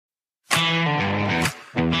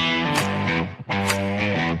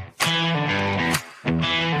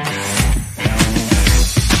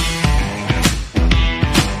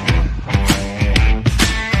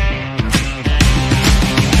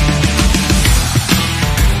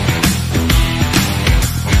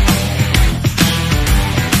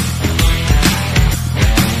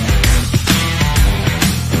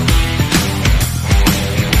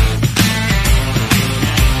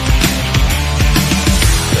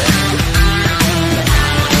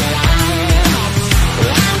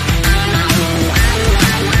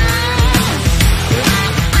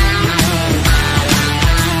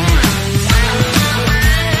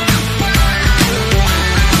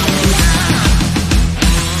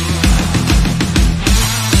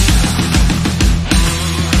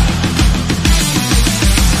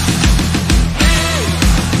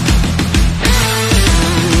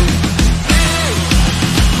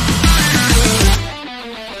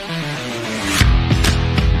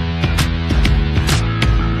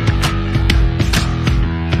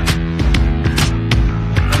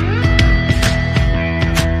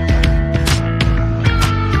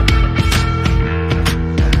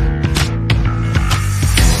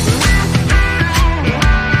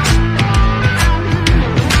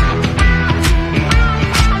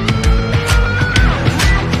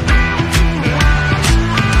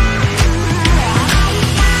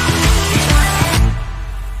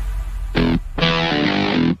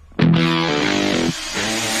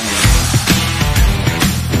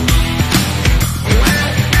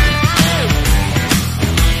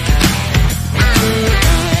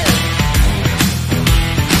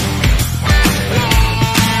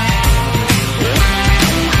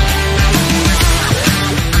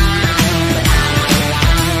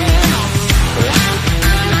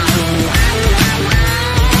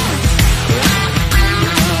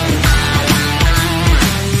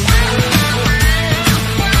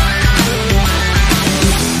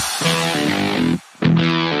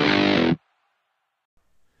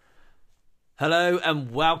Hello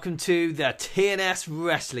and welcome to the TNS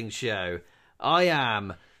Wrestling Show. I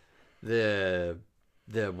am the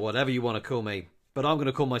whatever you want to call me, but I'm going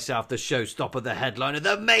to call myself the showstopper, the headliner,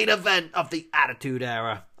 the main event of the Attitude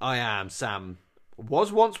Era. I am Sam.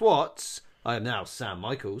 Was once Watts. I am now Sam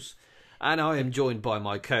Michaels. And I am joined by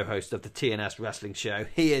my co-host of the TNS Wrestling Show.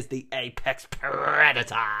 He is the apex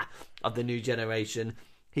predator of the new generation.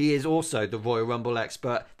 He is also the Royal Rumble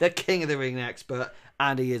expert, the King of the Ring expert,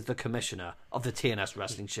 and he is the commissioner of the TNS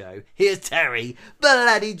Wrestling Show. He is Terry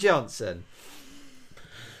Bloody Johnson.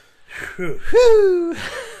 Whew.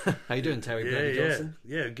 How you doing, Terry Bloody Johnson?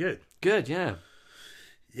 Yeah, good. Good, yeah.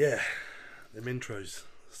 Yeah, them intros,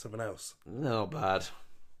 something else. Not bad.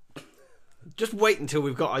 Just wait until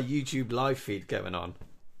we've got our YouTube live feed going on.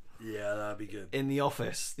 Yeah, that'd be good. In the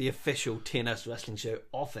office, the official TNS Wrestling Show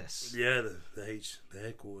office. Yeah, the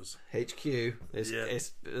headquarters. HQ.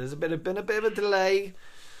 There's been a bit of a delay.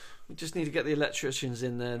 We just need to get the electricians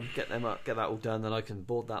in there and get them up, get that all done, then I can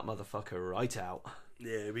board that motherfucker right out.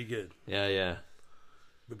 Yeah, it'd be good. Yeah.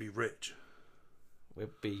 We'd be rich. We'd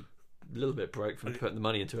be a little bit broke from putting the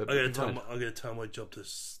money into it. I'm gonna tell my job to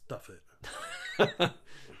stuff it.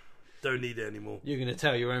 Don't need it anymore. You're going to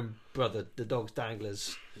tell your own brother, the dog's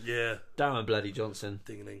danglers. Yeah. Darren Bloody Johnson.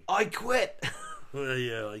 Ding-a-ding. I quit.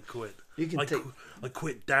 Yeah, I quit. I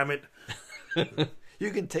quit, damn it. You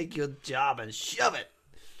can take your job and shove it.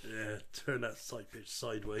 Yeah, turn that side bitch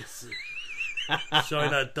sideways. Shine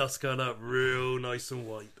that dust gun up real nice and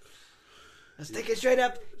white. And stick it straight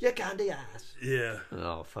up your candy ass. Yeah.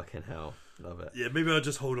 Oh, fucking hell. Love it. Yeah, maybe I'll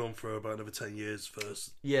just hold on for about another 10 years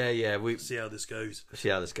first. Yeah. We see how this goes.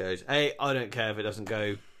 Hey, I don't care if it doesn't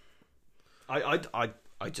go. I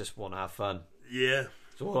just want to have fun. Yeah.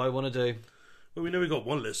 That's all I want to do. Well, we know we got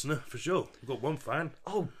one listener, for sure. We've got one fan.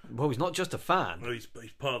 Oh, well, he's not just a fan. No, he's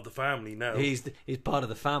part of the family now. He's part of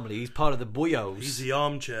the family. He's part of the boyos. He's the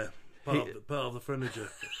armchair. Part of the furniture.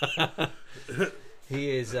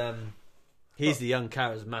 He is... He's the young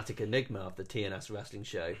charismatic enigma of the TNS Wrestling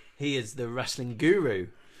Show. He is the wrestling guru.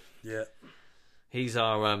 Yeah. He's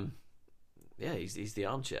our he's the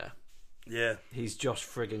armchair. Yeah. He's Josh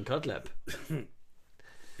friggin' Cudlip.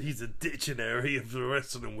 He's a dictionary of the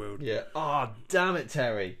wrestling world. Yeah. Oh, damn it,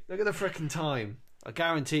 Terry. Look at the frickin' time. I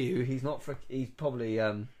guarantee you he's not he's probably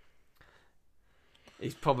yeah,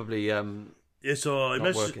 so I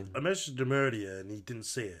working. messaged him earlier and he didn't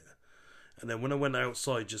see it. And then when I went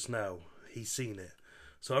outside just now, he's seen it.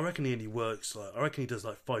 So I reckon he only works I reckon he does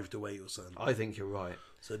 5 to 8 or something. I think you're right.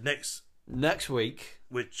 So next week,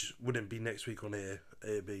 which wouldn't be next week on air,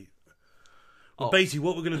 it'd be basically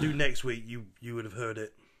what we're gonna do next week. You would have heard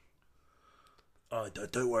it. Oh,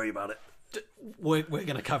 don't worry about it. We're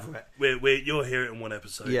gonna cover it. You'll hear it in one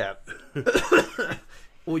episode. Yeah.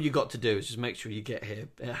 All you got to do is just make sure you get here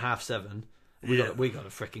at 7:30. We got to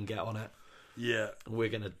frickin' get on it. Yeah, we're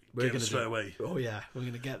gonna straight away. Oh yeah, we're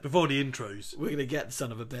gonna get before the intros. We're gonna get the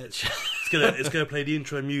son of a bitch. It's gonna play the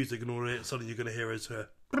intro music and all that. Suddenly you're gonna hear is her.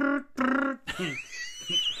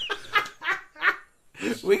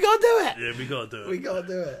 We gotta do it. Yeah, we gotta do it. We gotta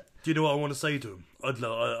do it. Do you know what I want to say to him? I'd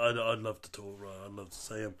love to talk. Right, I'd love to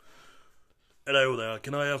say him. Hello there.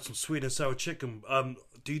 Can I have some sweet and sour chicken?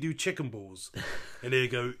 Do you do chicken balls? And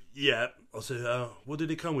he'll go, yeah. I said, what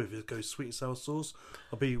did it come with? It goes sweet and sour sauce.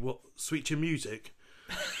 I'll be what? Sweet chin music.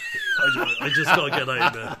 I just gotta get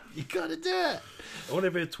that in there. You gotta do it. I want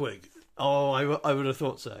to be a twig. Oh, I would have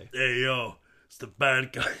thought so. There you go. It's the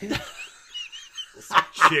bad guy. Some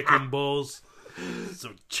chicken balls.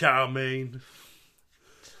 Some chow mein.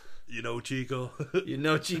 You know Chico.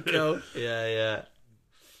 Yeah.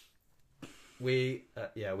 We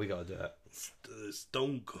gotta do it.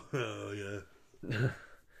 Stone. Oh yeah.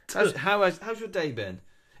 How's your day been?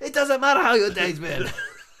 It doesn't matter how your day's been.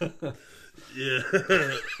 Yeah.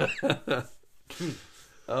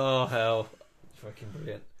 Oh hell, fucking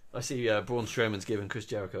brilliant. I see Braun Strowman's giving Chris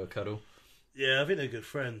Jericho a cuddle. Yeah, I think they're good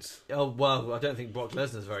friends. Oh well, I don't think Brock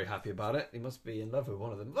Lesnar's very happy about it. He must be in love with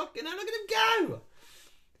one of them. Fucking hell, look at him go!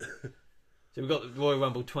 So we've got the Royal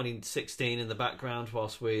Rumble 2016 in the background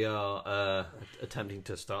whilst we are attempting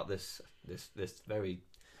to start this very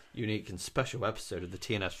unique and special episode of the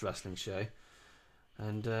TNS Wrestling Show.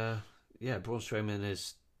 And Braun Strowman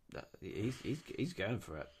is he's going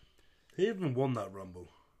for it. He even won that Rumble.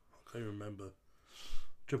 I can't remember.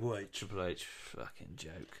 Triple H, fucking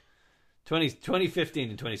joke. 2015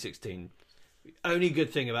 and 2016. The only good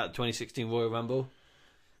thing about the 2016 Royal Rumble,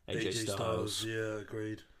 AJ Styles. Yeah,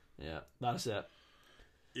 agreed. Yeah, that's it.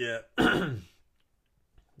 Yeah.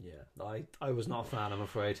 Yeah, I was not a fan, I'm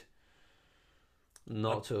afraid.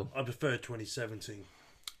 Not at all. I prefer 2017.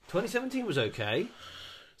 2017 was okay.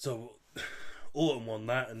 So, Orton won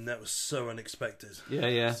that, and that was so unexpected.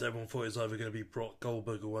 Yeah. So everyone thought it was either going to be Brock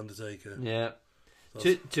Goldberg or Undertaker. Yeah.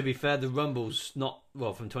 To be fair, the Rumbles,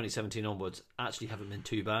 from 2017 onwards, actually haven't been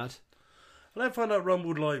too bad. I don't find that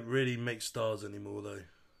Rumble really make stars anymore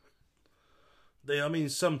though.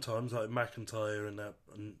 Sometimes like McIntyre and that,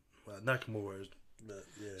 and Nakamura. But,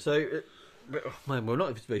 yeah. So, man, we're not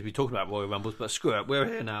supposed to be talking about Royal Rumbles, but screw it, we're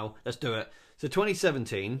here now. Let's do it. So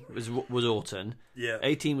 2017 was Orton. Yeah.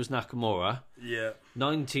 18 was Nakamura. Yeah.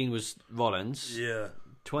 19 was Rollins. Yeah.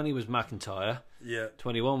 20 was McIntyre. Yeah.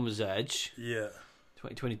 21 was Edge. Yeah.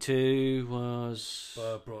 2022 was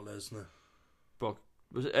Brock Lesnar. Brock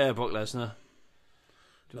Lesnar.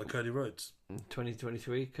 Cody Rhodes.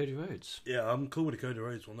 2023 Cody Rhodes. Yeah, I'm cool with the Cody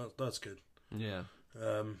Rhodes one. That's good. Yeah.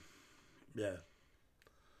 Yeah.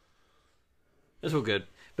 That's all good.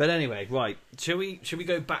 But anyway, right. Shall we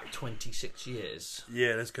go back 26 years?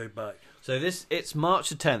 Yeah, let's go back. So it's March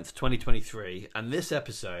the 10th, 2023, and this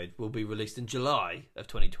episode will be released in July of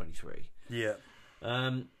 2023. Yeah.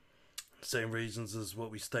 Same reasons as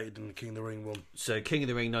what we stated in the King of the Ring one. So King of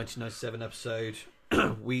the Ring 1997 episode,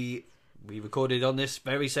 we recorded on this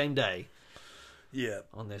very same day. Yeah.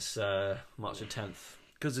 On this March the 10th.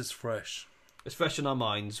 Because it's fresh. It's fresh in our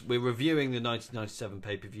minds. We're reviewing the 1997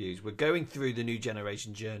 pay-per-views. We're going through the New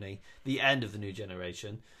Generation journey, the end of the New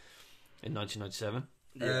Generation in 1997.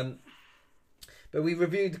 Yeah. But we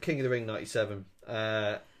reviewed the King of the Ring 97,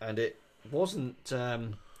 and it wasn't. It's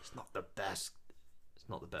not the best. It's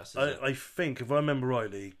not the best. Is it? I think, if I remember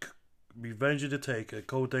rightly, Revenge of the Taker,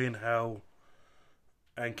 Cold Day in Hell,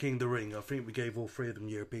 and King of the Ring. I think we gave all three of them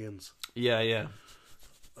Europeans. Yeah.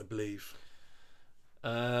 I believe.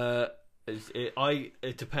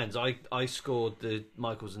 It depends. I scored the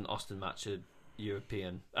Michaels and Austin match a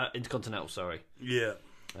European, Intercontinental. Sorry. Yeah.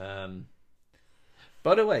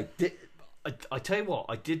 By the way, I tell you what,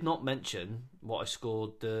 I did not mention what I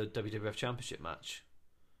scored the WWF Championship match.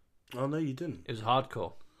 Oh no, you didn't. It was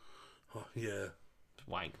hardcore. Oh, yeah. It was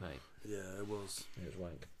wank, mate. Yeah, it was. It was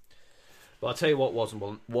wank. But I'll tell you what wasn't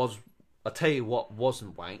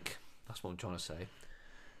wank. That's what I'm trying to say.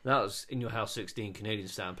 That was In Your House 16 Canadian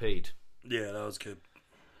Stampede. Yeah, that was good.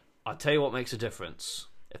 I'll tell you what makes a difference.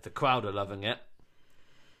 If the crowd are loving it,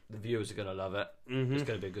 the viewers are going to love it. Mm-hmm. It's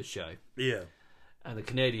going to be a good show. Yeah. And the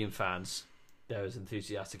Canadian fans, they're as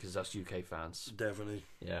enthusiastic as us UK fans. Definitely.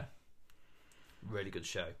 Yeah. Really good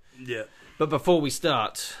show. Yeah. But before we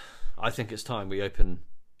start, I think it's time we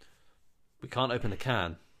can't open the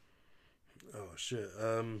can. Oh shit.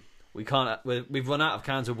 We can't. We've run out of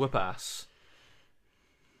cans of whoop ass.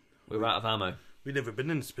 We're out of ammo. We've never been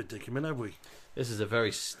in this predicament, have we? This is a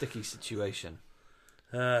very sticky situation.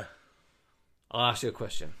 What I'll ask you a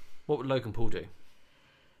question. What would Logan Paul do?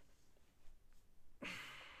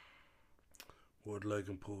 would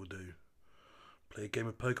Logan Paul do? Play a game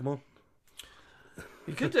of Pokemon?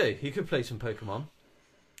 He could do. He could play some Pokemon.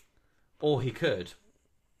 Or he could,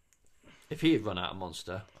 if he had run out of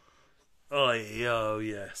Monster, Oh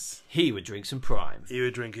yes. he would drink some Prime. He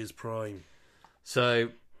would drink his Prime. So,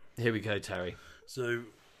 here we go, Terry. So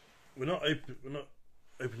we're not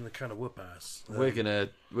opening the can of whoop ass. We're gonna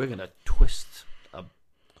twist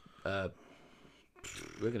we're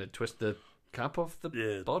gonna twist the cap off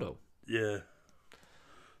the bottle. Yeah.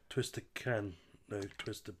 Twist the can. No,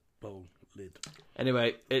 twist the bowl lid.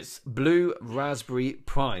 Anyway, it's Blue Raspberry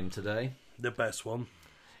Prime today. The best one.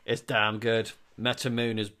 It's damn good. Meta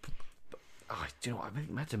Moon is. Oh, do you know what? I think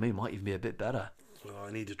Meta Moon might even be a bit better. Oh,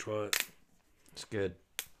 I need to try it. It's good.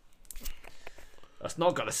 That's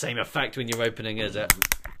not got the same effect when you're opening, is it?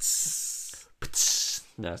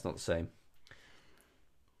 No, it's not the same.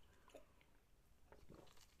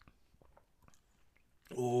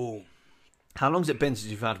 Oh. How long's it been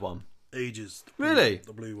since you've had one? Ages. Really?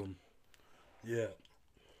 The blue one. Yeah.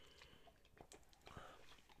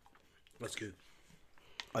 That's good.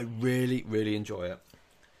 I really, really enjoy it.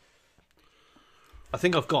 I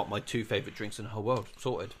think I've got my two favourite drinks in the whole world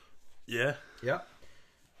sorted. Yeah? Yeah.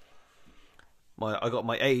 I got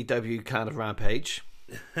my AEW can of Rampage,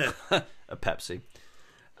 a Pepsi,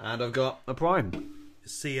 and I've got a Prime.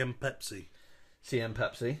 CM Pepsi. CM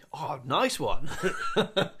Pepsi. Oh, nice one.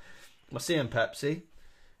 My CM Pepsi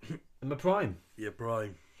and my Prime. Yeah,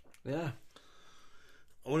 Prime. Yeah.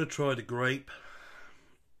 I want to try the grape.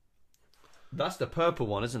 That's the purple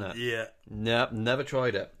one, isn't it? Yeah. Nope, never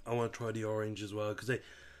tried it. I want to try the orange as well because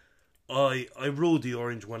I ruled the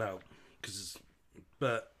orange one out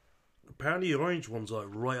but apparently the orange one's like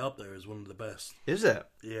right up there as one of the best. Is it?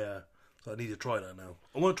 Yeah. So I need to try that now.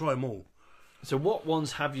 I want to try them all. So what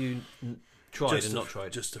ones have you tried and not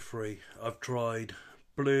tried? Just the three. I've tried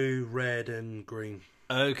blue, red, and green.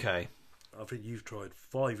 Okay. I think you've tried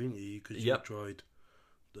 5, haven't you? Because Yep. you've tried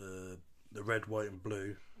the red, white, and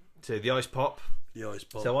blue. So the ice pop. The ice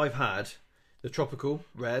pop. So I've had the tropical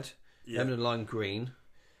red, Yeah. lemon and lime green,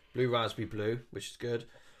 blue raspberry blue, which is good.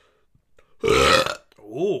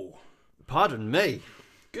 Oh, Pardon me.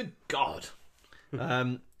 Good God.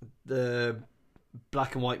 The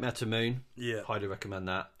black and white Meta Moon. yeah. Highly recommend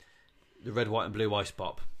that. The red, white, and blue ice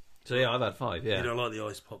pop. So yeah, I've had 5. Yeah. You don't like the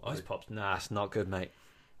ice pop, Ice though? pop's nah, it's not good, mate.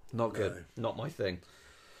 Not good. No. Not my thing.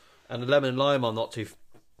 And the lemon and lime, I'm not too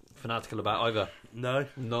fanatical about either. No,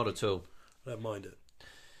 Not at all. I don't mind it.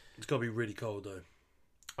 It's got to be really cold, though.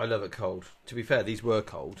 I love it cold. To be fair, these were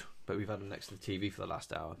cold, but we've had them next to the TV for the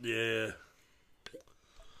last hour. Yeah.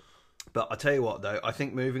 But I tell you what, though, I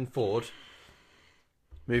think moving forward,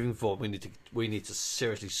 we need to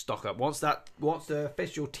seriously stock up. Once the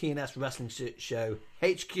official TNS Wrestling Show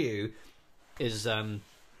HQ is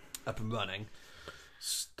up and running,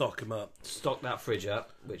 Stock them up. stock that fridge up,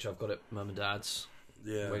 which I've got at Mum and Dad's.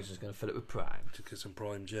 Yeah. We're just going to fill it with Prime. To get some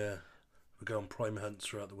primes, yeah. We go on prime hunts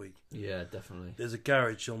throughout the week. Yeah, definitely. There's a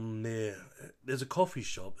garage on near. There's a coffee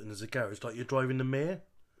shop and there's a garage. Like you're driving the Mere,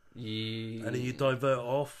 Yeah. and then you divert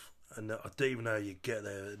off, and I don't even know how you get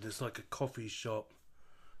there. There's like a coffee shop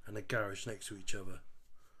and a garage next to each other.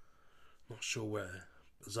 Not sure where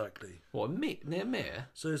exactly. What, near Mere?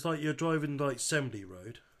 So it's like you're driving like Sembley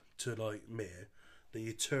Road to like Mere, then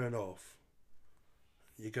you turn off.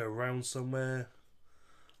 You go around somewhere.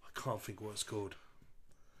 I can't think what it's called.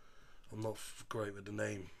 I'm not great with the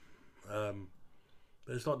name. But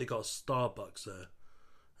it's like they got a Starbucks there,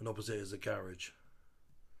 and opposite is a garage.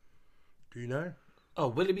 Do you know? Oh,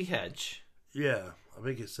 Willoughby Hedge. Yeah, I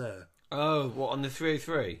think it's there. Oh, what, on the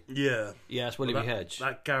 303? Yeah. Yeah, it's Willoughby that, Hedge.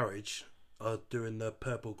 That garage are doing the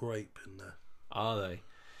purple grape in there. Are they?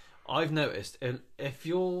 I've noticed, and if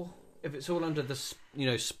it's all under the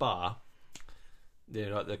Spa,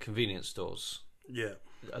 like the convenience stores, Yeah.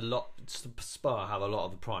 Spa have a lot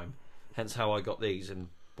of the Prime. Hence how I got these in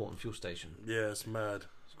Bourton Fuel Station. Yeah, it's mad.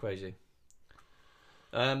 It's crazy.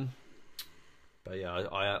 But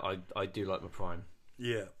yeah, I do like my Prime.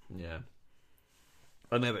 Yeah. Yeah.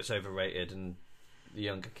 I know it's overrated and the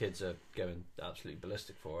younger kids are going absolutely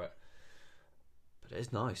ballistic for it. But it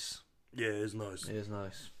is nice. Yeah, it is nice. It is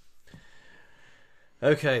nice.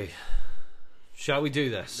 Okay. Shall we do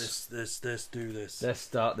this? Let's do this. Let's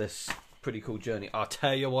start this pretty cool journey. I'll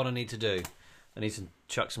tell you what I need to do. I need to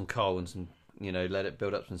chuck some coal and some, let it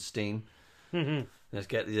build up some steam. Let's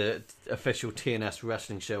get the official TNS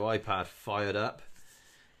Wrestling Show iPad fired up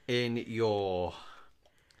in your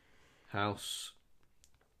house.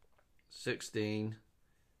 16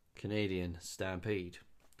 Canadian Stampede.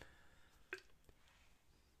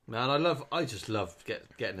 Man, I just love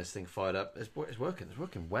getting this thing fired up. It's working. It's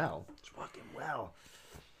working well. It's working well.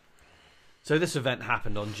 So this event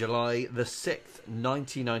happened on July the 6th,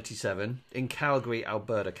 1997 in Calgary,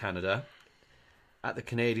 Alberta, Canada at the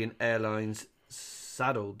Canadian Airlines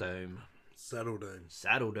Saddle Dome. Saddle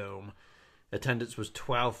Dome. Attendance was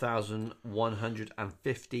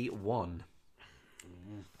 12,151.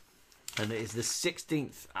 And it is the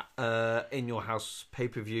 16th In Your House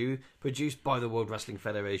pay-per-view produced by the World Wrestling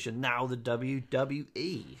Federation, now the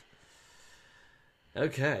WWE.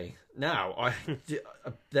 Okay, now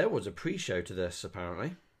there was a pre-show to this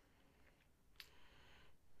apparently.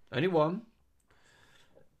 Only one.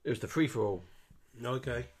 It was the free-for-all.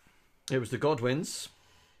 Okay. It was the Godwins,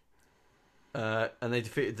 and they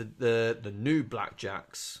defeated the new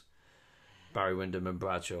Blackjacks, Barry Windham and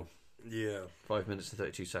Bradshaw. Yeah. 5 minutes and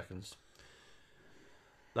 32 seconds.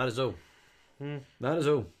 That is all. That is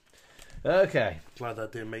all. Okay. Glad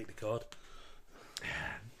that didn't make the card.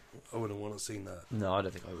 I wouldn't want to have seen that. No, I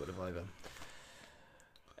don't think I would have either.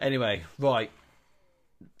 Anyway, right.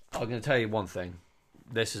 I'm going to tell you one thing.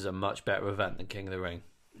 This is a much better event than King of the Ring.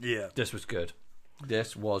 Yeah. This was good.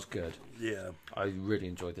 This was good. Yeah. I really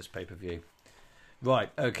enjoyed this pay-per-view. Right,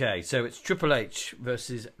 okay. So it's Triple H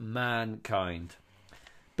versus Mankind.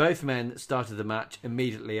 Both men started the match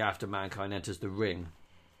immediately after Mankind enters the ring.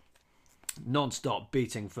 Non-stop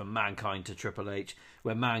beating from Mankind to Triple H,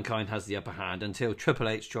 where Mankind has the upper hand until Triple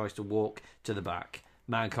H tries to walk to the back.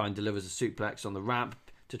 Mankind delivers a suplex on the ramp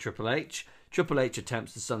to Triple H. Triple H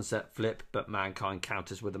attempts the sunset flip, but Mankind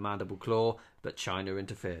counters with a mandible claw, but Chyna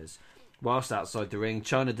interferes. Whilst outside the ring,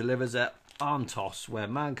 Chyna delivers an arm toss where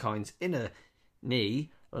Mankind's inner knee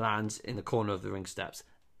lands in the corner of the ring steps.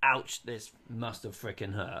 Ouch, this must have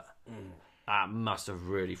freaking hurt. That must have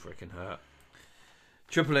really freaking hurt.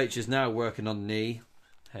 Triple H is now working on the knee,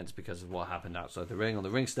 hence because of what happened outside the ring on the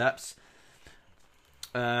ring steps.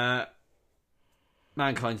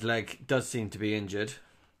 Mankind's leg does seem to be injured,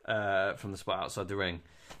 from the spot outside the ring.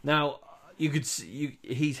 Now you could see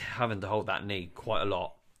he's having to hold that knee quite a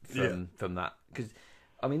lot from that, because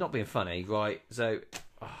I mean, not being funny, right? So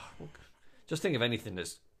just think of anything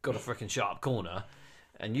that's got a freaking sharp corner,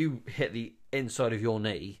 and you hit the inside of your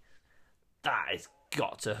knee. That has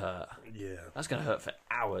got to hurt. Yeah, that's going to hurt for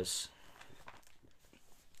hours.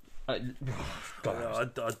 I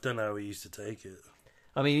don't know how he used to take it.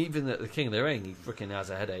 I mean, even at the King of the Ring, he freaking has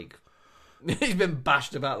a headache. He's been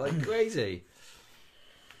bashed about like crazy.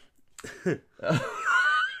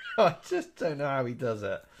 I just don't know how he does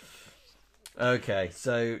it. Okay,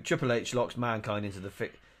 so Triple H locks Mankind into the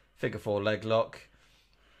figure four leg lock.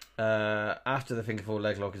 After the figure four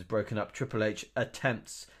leg lock is broken up, Triple H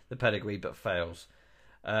attempts the pedigree but fails.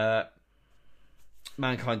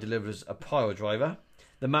 Mankind delivers a pile driver.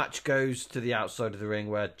 The match goes to the outside of the ring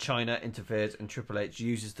where China interferes and Triple H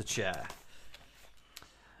uses the chair.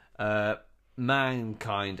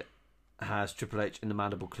 Mankind has Triple H in the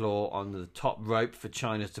mandible claw on the top rope for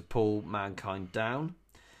China to pull Mankind down.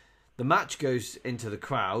 The match goes into the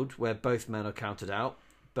crowd where both men are counted out.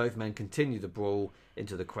 Both men continue the brawl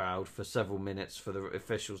into the crowd for several minutes for the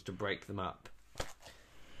officials to break them up.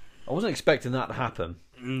 I wasn't expecting that to happen.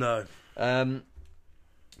 No.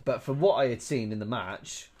 But for what I had seen in the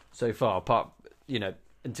match so far, apart,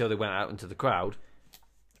 until they went out into the crowd,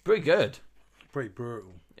 pretty good. Pretty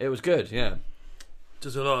brutal. It was good, yeah.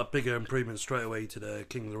 There's a lot of bigger improvements straight away to the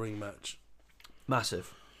King of the Ring match.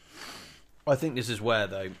 Massive. I think this is where,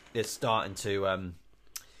 though, it's starting to...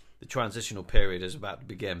 the transitional period is about to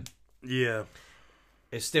begin. Yeah.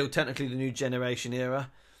 It's still technically the new generation era,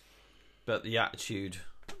 but the attitude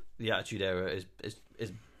era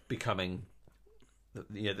is becoming...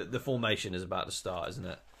 The formation is about to start, isn't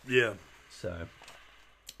it? Yeah. So,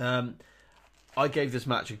 I gave this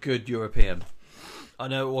match a good European. I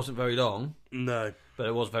know it wasn't very long. No. But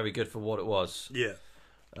it was very good for what it was. Yeah.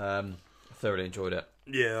 Thoroughly enjoyed it.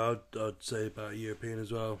 Yeah, I'd say about a European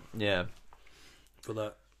as well. Yeah. For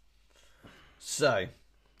that. So,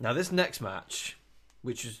 now this next match,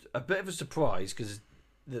 which is a bit of a surprise because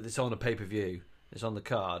it's on a pay-per-view, it's on the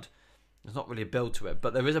card. There's not really a build to it,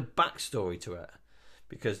 but there is a backstory to it.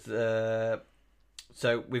 Because,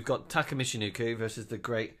 so we've got Taka Michinoku versus the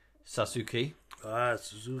Great Sasuke. Ah,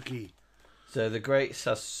 Suzuki. So the Great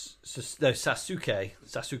Sasuke.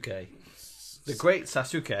 The Great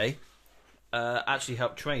Sasuke actually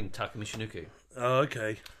helped train Taka Michinoku. Oh,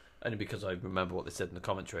 okay. Only because I remember what they said in the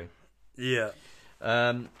commentary. Yeah.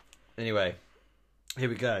 Anyway, here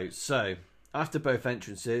we go. So, after both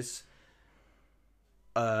entrances,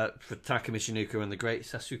 for Taka Michinoku and the Great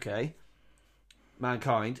Sasuke,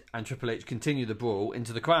 Mankind and Triple H continue the brawl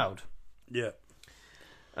into the crowd. Yeah.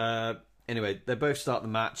 Anyway, they both start the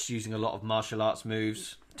match using a lot of martial arts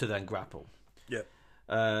moves to then grapple. Yeah.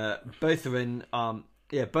 Both are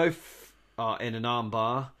in an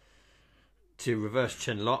armbar to reverse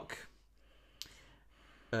chin lock.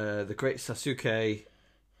 The Great Sasuke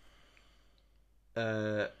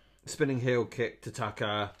spinning heel kick to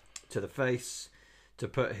Taka to the face to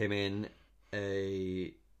put him in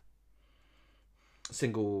a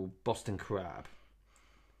single Boston Crab.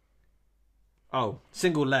 Oh,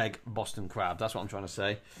 single leg Boston Crab. That's what I'm trying to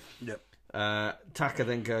say. Yep. Taka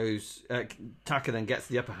then gets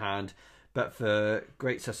the upper hand, but for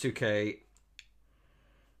Great Sasuke.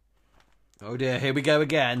 Oh dear, here we go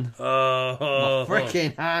again. My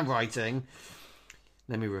freaking handwriting.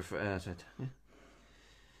 Let me refer.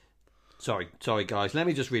 Sorry, guys. Let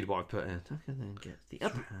me just read what I've put in. Taka then gets the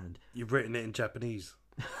upper hand. You've written it in Japanese.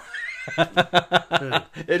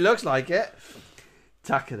 It looks like it.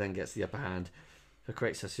 Taka then gets the upper hand for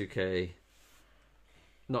Great Sasuke.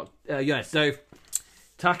 So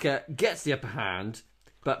Taka gets the upper hand,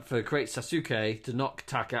 but for Great Sasuke to knock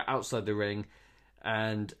Taka outside the ring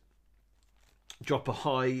and drop a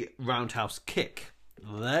high roundhouse kick.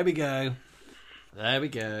 There we go.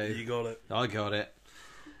 You got it. I got it.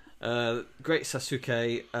 Great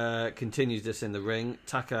Sasuke continues this in the ring.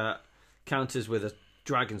 Taka counters with a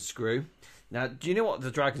dragon screw. Now, do you know what the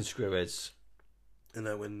dragon screw is? And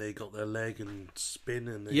then when they got their leg and spin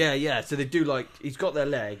and yeah. So they do he's got their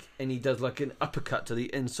leg and he does like an uppercut to the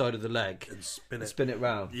inside of the leg and spin it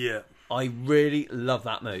round. Yeah. I really love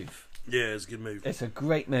that move. Yeah, it's a good move. It's a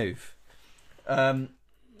great move. And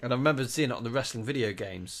I remember seeing it on the wrestling video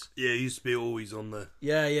games. Yeah, it used to be always on there.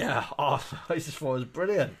 Yeah. Oh, I just thought it was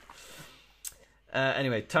brilliant.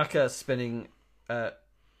 Anyway, Taka spinning a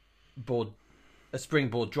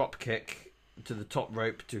springboard drop kick to the top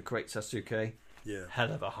rope to Great Sasuke. Yeah.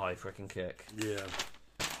 Hell of a high freaking kick. Yeah.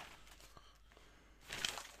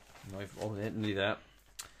 I didn't do that.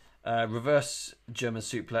 Reverse German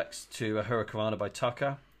suplex to a Hurricanrana by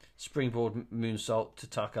Taka. Springboard moonsault to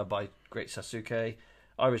Taka by Great Sasuke.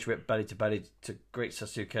 Irish whip belly to belly to Great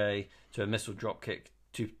Sasuke to a missile drop kick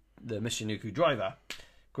to the Michinoku driver.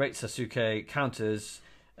 Great Sasuke counters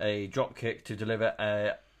a drop kick to deliver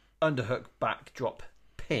a underhook back drop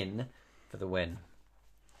pin for the win.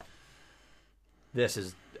 This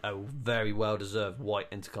is a very well-deserved White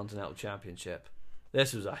Intercontinental Championship.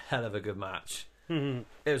 This was a hell of a good match. It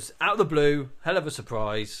was out of the blue, hell of a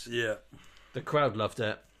surprise. Yeah. The crowd loved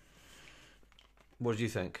it. What did you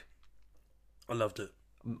think? I loved it.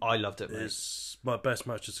 I loved it, mate. It's my best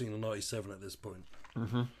match I've seen in '97 at this point.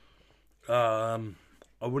 Mm-hmm.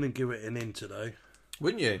 I wouldn't give it an in today.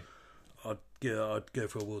 Wouldn't you? I'd go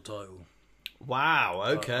for a world title. Wow,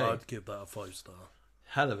 okay. I'd give that a 5-star.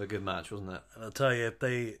 Hell of a good match, wasn't it? And I'll tell you, I'd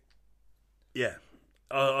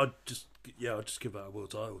just give that a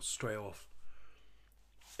world title straight off.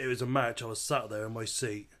 It was a match. I was sat there in my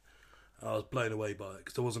seat, and I was blown away by it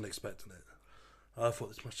because I wasn't expecting it. I thought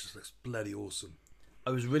this match just looks bloody awesome.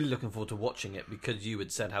 I was really looking forward to watching it because you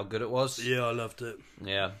had said how good it was. Yeah, I loved it.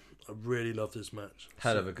 Yeah. I really loved this match.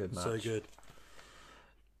 Hell of a good match. So good.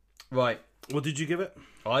 Right. What did you give it?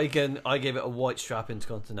 I gave it a white strap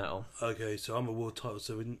Intercontinental. Okay, so I'm a world title,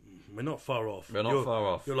 so we're not far off. We're not far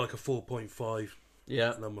off. You're like a 4.5.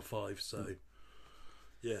 Yeah. Number 5, so...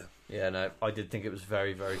 Yeah. Yeah, no, I did think it was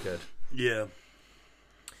very, very good. Yeah.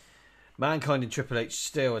 Mankind and Triple H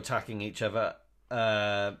still attacking each other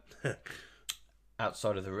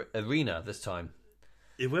outside of the arena this time.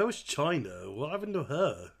 Yeah, where was China? What happened to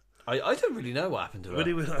her? I don't really know what happened to her. When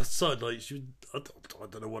he went outside, like, I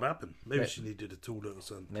don't know what happened. Maybe she needed a toilet or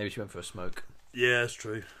something. Maybe she went for a smoke. Yeah, that's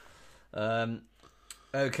true.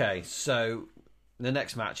 Okay, so the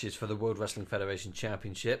next match is for the World Wrestling Federation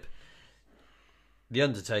Championship. The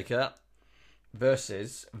Undertaker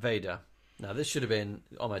versus Vader. Now, this should have been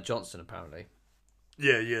Ahmed Johnson, apparently.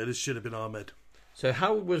 Yeah, this should have been Ahmed. So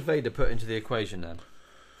how was Vader put into the equation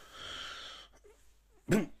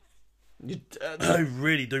then? I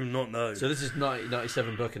really do not know. So this is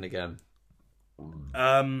 1997 booking again.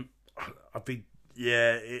 I think,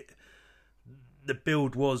 the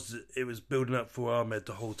build was building up for Ahmed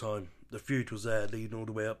the whole time. The feud was there, leading all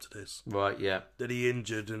the way up to this. Right, yeah. Then he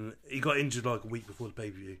got injured like a week before the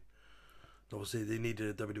pay-per-view. Obviously, they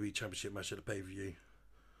needed a WWE Championship match at the pay-per-view.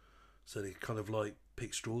 So they kind of like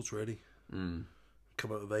picked straws, really. Come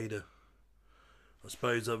out with Vader. I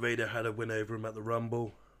suppose that Vader had a win over him at the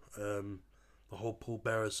Rumble. The whole Paul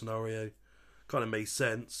Bearer scenario kind of made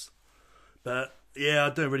sense. But, yeah, I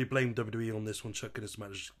don't really blame WWE on this one, chucking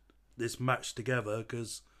this match together,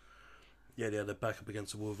 because... Yeah, they had their back up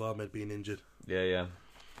against the wall with Ahmed being injured. Yeah.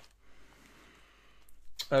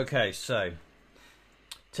 Okay, so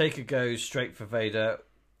Taker goes straight for Vader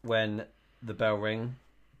when the bell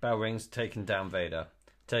rings, taking down Vader.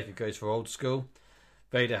 Taker goes for old school.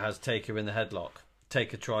 Vader has Taker in the headlock.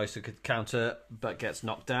 Taker tries to counter but gets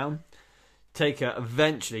knocked down. Taker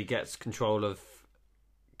eventually gets control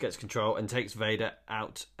and takes Vader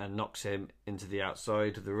out and knocks him into the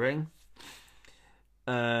outside of the ring.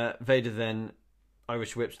 Vader then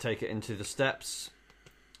Irish whips Taker into the steps.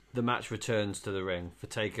 The match returns to the ring for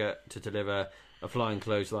Taker to deliver a flying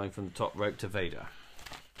clothesline from the top rope to Vader.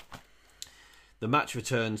 The match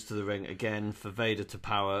returns to the ring again for Vader to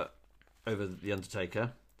power over the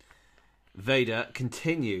Undertaker. Vader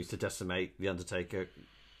continues to decimate the Undertaker.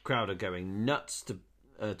 Crowd are going nuts to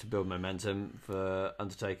build momentum for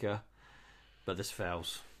Undertaker, but this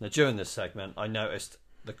fails. Now, during this segment, I noticed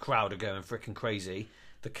the crowd are going freaking crazy.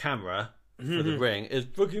 The camera for the ring is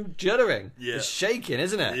fucking jittering. Yeah. It's shaking,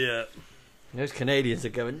 isn't it? Yeah. Those Canadians are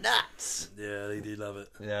going nuts. Yeah, they do love it.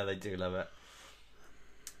 Yeah, they do love it.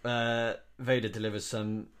 Vader delivers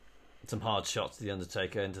some hard shots to the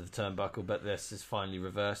Undertaker into the turnbuckle, but this is finally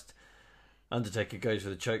reversed. Undertaker goes for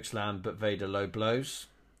the choke slam, but Vader low blows.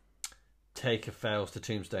 Taker fails to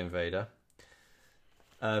tombstone Vader.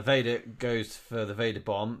 Vader goes for the Vader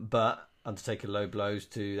bomb, but Undertaker low blows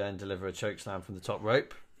to then deliver a choke slam from the top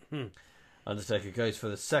rope. Undertaker goes for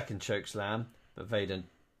the second choke slam, but Vader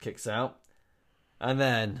kicks out. And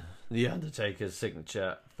then the Undertaker's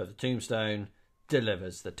signature for the tombstone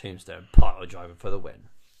delivers the tombstone pile driver for the win.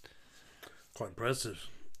 Quite impressive.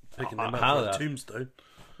 Picking him how up for that? a tombstone.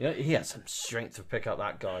 Yeah, he had some strength to pick up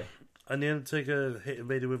that guy. And the Undertaker hit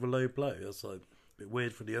Vader with a low blow. That's like a bit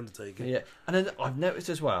weird for the Undertaker. Yeah, and then I've noticed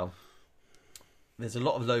as well, there's a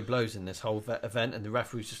lot of low blows in this whole event, and the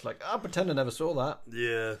referee's just like, I'll pretend I never saw that.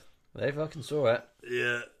 Yeah. They fucking saw it.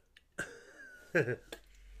 Yeah.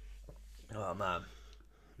 Oh, man.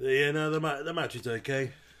 Yeah, no, the match is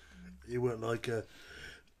okay. It weren't like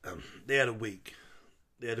They had a week.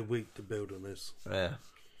 They had a week to build on this. Yeah.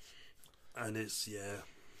 And it's,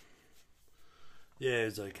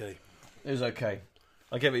 it's okay. It was okay.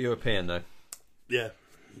 I give it European, though. Yeah.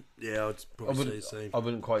 Yeah, I'd probably say the same. I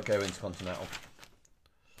wouldn't quite go Intercontinental.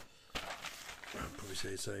 I'd probably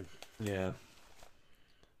say the same. Yeah.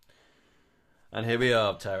 And here we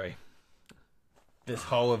are, Terry. This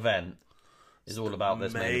whole event is all about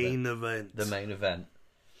this main event. The main event.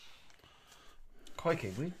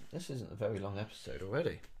 Crikey, this isn't a very long episode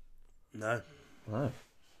already. No.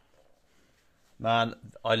 Man,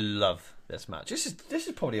 I love this match. This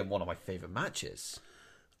is probably one of my favourite matches.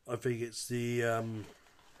 I think it's I'd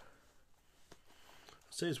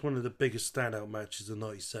say it's one of the biggest standout matches of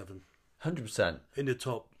 '97. 100%.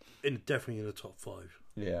 Definitely in the top 5.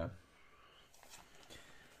 Yeah.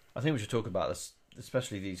 I think we should talk about this,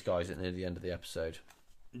 especially these guys at near the end of the episode.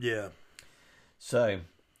 Yeah. So,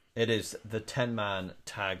 it is the 10-man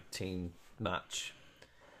tag team match.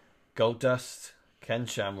 Goldust, Ken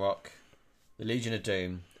Shamrock, the Legion of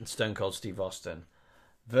Doom, and Stone Cold Steve Austin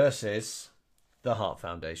versus the Hart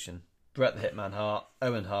Foundation. Bret the Hitman Hart,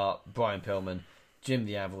 Owen Hart, Brian Pillman, Jim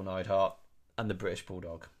the Anvil Neidhart, and the British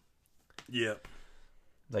Bulldog. Yeah.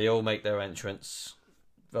 They all make their entrance.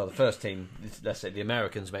 Well, the first team, let's say the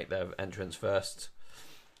Americans make their entrance first.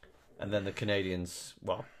 And then the Canadians,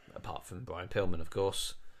 well, apart from Brian Pillman, of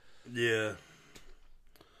course. Yeah.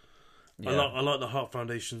 I like the Hart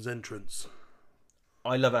Foundation's entrance.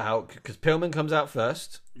 I love it how, because Pillman comes out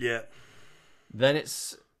first. Yeah. Then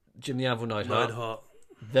it's Jim the Anvil Neidhart.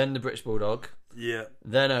 Then the British Bulldog. Yeah.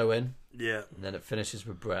 Then Owen. Yeah. And then it finishes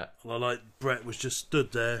with Bret. And I like Bret was just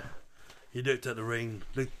stood there. He looked at the ring,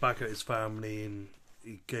 looked back at his family, and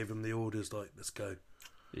he gave them the orders like, let's go.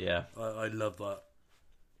 Yeah. I love that.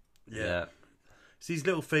 Yeah. It's these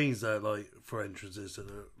little things that, like, for entrances that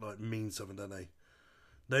are, like, mean something, don't they?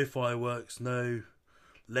 No fireworks, no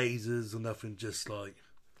lasers or nothing, just like,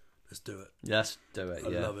 let's do it. Let's do it, I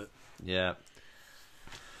love it. Yeah.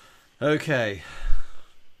 Okay.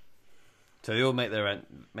 So they all make their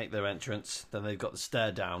entrance. Then they've got the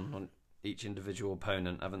stare down on each individual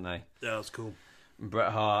opponent, haven't they? Yeah, that's cool. And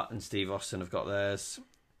Bret Hart and Steve Austin have got theirs.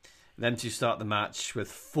 Then to start the match with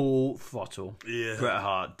full throttle. Yeah. Bret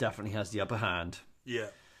Hart definitely has the upper hand. Yeah.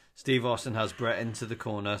 Steve Austin has Bret into the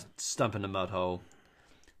corner, stumping the mud hole.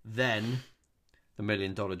 Then the $1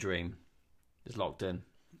 Million Dream is locked in.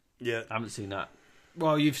 Yeah. I haven't seen that.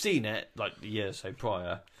 Well, you've seen it like the year or so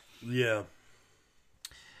prior. Yeah.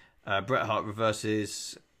 Bret Hart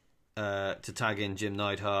reverses to tag in Jim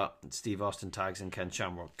Neidhart. Steve Austin tags in Ken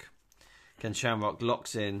Shamrock. Ken Shamrock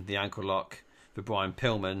locks in the ankle lock for Brian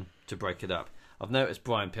Pillman to break it up. I've noticed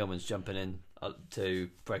Brian Pillman's jumping in to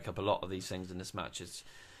break up a lot of these things in this matches,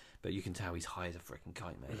 but you can tell he's high as a freaking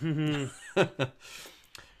kite, mate.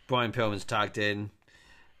 Brian Pillman's tagged in.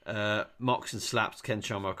 Mocks and slaps Ken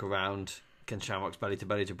Shamrock around. Ken Shamrock's belly to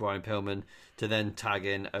belly to Brian Pillman to then tag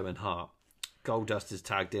in Owen Hart. Goldust is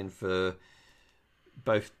tagged in for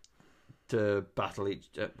both to battle each.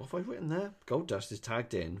 What have I written there? Goldust is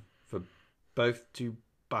tagged in for both to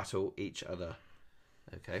battle each other.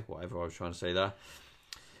 Okay, whatever I was trying to say there.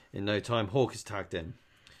 In no time, Hawk is tagged in.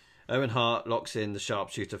 Owen Hart locks in the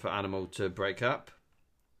sharpshooter for Animal to break up.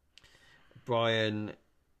 Brian.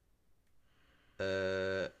 What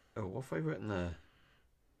have I written there?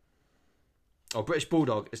 British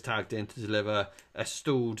Bulldog is tagged in to deliver a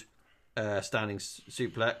stalled standing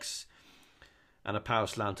suplex and a power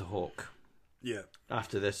slam to Hawk. Yeah.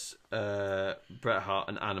 After this, Bret Hart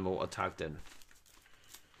and Animal are tagged in.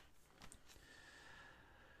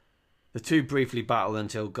 The two briefly battle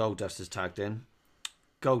until Goldust is tagged in.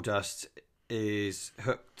 Goldust is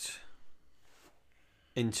hooked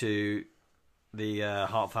into the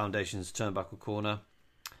Hart Foundation's turnbuckle corner,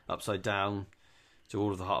 upside down, to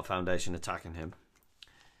all of the Hart Foundation attacking him.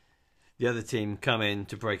 The other team come in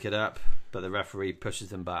to break it up, but the referee pushes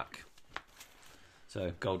them back.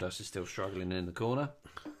 So Goldust is still struggling in the corner.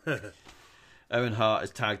 Owen Hart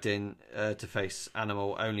is tagged in to face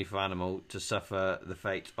Animal, only for Animal to suffer the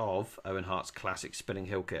fate of Owen Hart's classic spinning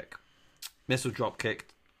heel kick. Missile drop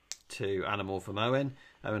kick to Animal from Owen.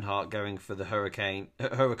 Owen Hart going for the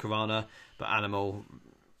Hurricanrana, but Animal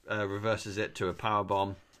reverses it to a power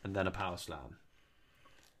bomb and then a power slam.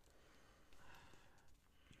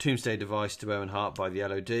 Tombstone device to Owen Hart by the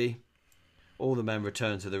LOD. All the men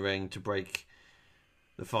return to the ring to break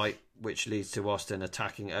the fight, which leads to Austin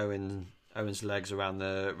attacking Owen's legs around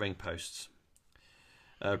the ring posts.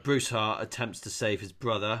 Bruce Hart attempts to save his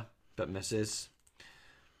brother, but misses.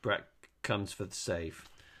 Bret comes for the save.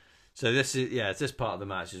 So this is it's this part of the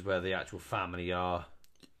match is where the actual family are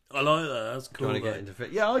I like that. That's Do you cool. want to get into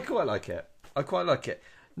fit? Yeah, I quite like it. I quite like it.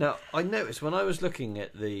 Now, I noticed when I was looking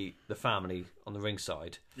at the family on the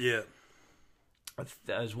ringside, Yeah.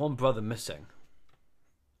 there's one brother missing.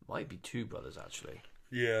 Might be two brothers, actually.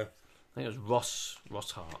 Yeah. I think it was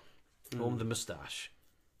Ross Hart. One with a moustache.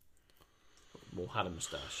 Or had a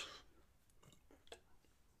moustache.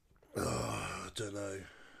 I don't know.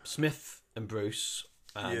 Smith and Bruce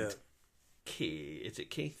and Yeah. Keith. Is it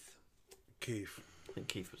Keith? Keith. I think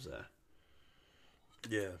Keith was there.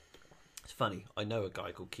 Yeah. It's funny. I know a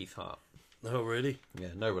guy called Keith Hart. Oh, really?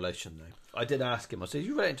 Yeah, no relation though. I did ask him. I said,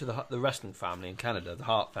 "You relate to the wrestling family in Canada, the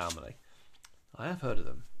Hart family?" I have heard of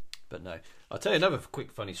them, but no. I'll tell you another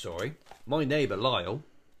quick funny story. My neighbour Lyle,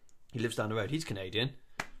 he lives down the road. He's Canadian,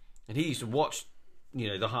 and he used to watch,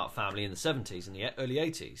 the Hart family in the 70s and the early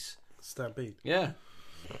 80s. Stampede. Yeah,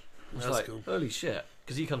 it's That's like cool. holy shit,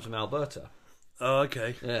 because he comes from Alberta. Oh,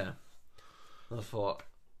 okay. Yeah, I thought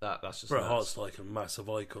that's just Bret nuts. Hart's like a massive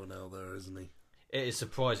icon out there, isn't he? It is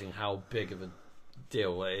surprising how big of a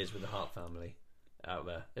deal it is with the Hart family out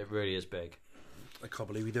there. It really is big. I can't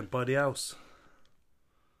believe he didn't buy the house.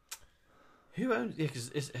 Who owns? Yeah, because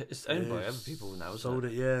it's owned by other people now. Sold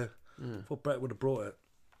it, yeah. I thought Bret would have brought it.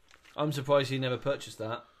 I'm surprised he never purchased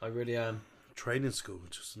that. I really am. Training school,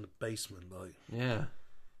 just in the basement, like, Yeah,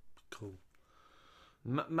 cool.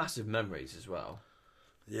 massive memories as well.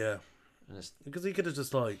 Yeah. And it's, Because he could have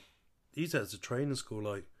just, like, he said it's a training school,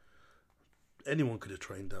 like, anyone could have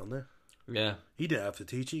trained down there. yeah, He didn't have to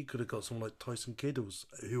teach. He could have got someone like Tyson Kidd or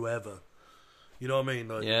whoever. You know what I mean?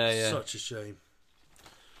 Like, Yeah. Such a shame.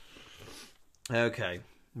 okay.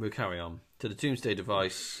 We'll carry on to the Doomsday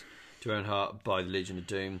Device to Owen Hart by the Legion of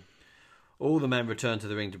Doom. All the men return to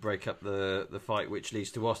the ring to break up the fight, which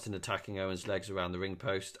leads to Austin attacking Owen's legs around the ring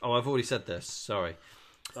post. Oh, I've already said this. Sorry.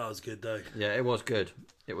 That was a good day. Yeah, it was good.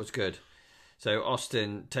 It was good. So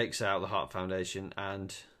Austin takes out the Hart Foundation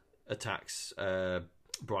and attacks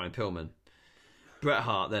Brian Pillman. Bret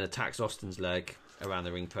Hart then attacks Austin's leg around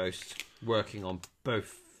the ring post, working on the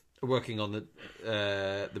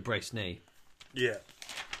braced knee. Yeah.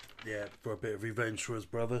 Yeah, for a bit of revenge for his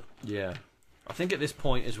brother. Yeah. I think at this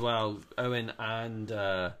point as well, Owen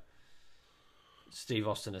and Steve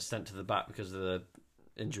Austin are sent to the back because of the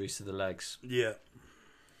injuries to the legs. Yeah.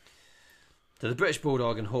 So the British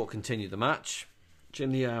Bulldog and Hawk continue the match.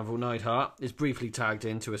 Jim the Anvil Neidhart is briefly tagged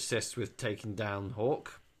in to assist with taking down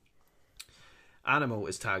Hawk. Animal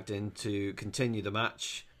is tagged in to continue the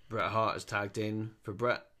match. Bret Hart is tagged in for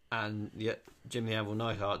Bret and Jim the Anvil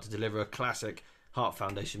Neidhart to deliver a classic Hart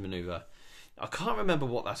Foundation maneuver. I can't remember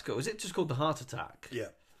what that's called. Is it just called the Heart Attack? Yeah.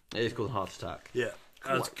 It is called the Heart Attack. Yeah.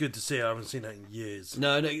 That's good to see. I haven't seen that in years.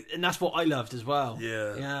 No, and that's what I loved as well.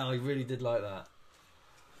 Yeah. Yeah, I really did like that.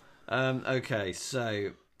 Okay,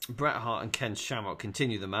 so Bret Hart and Ken Shamrock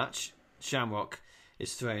continue the match. Shamrock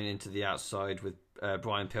is thrown into the outside with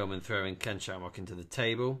Brian Pillman throwing Ken Shamrock into the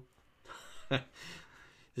table.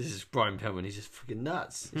 This is Brian Pillman. He's just freaking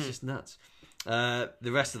nuts. It's just nuts. The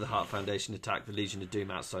rest of the Hart Foundation attack the Legion of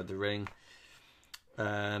Doom outside the ring. Who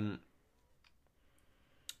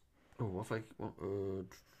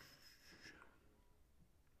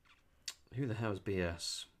the hell is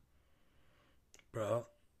BS? Bret Hart.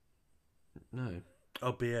 No.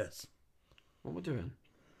 Oh, BS. What am I doing?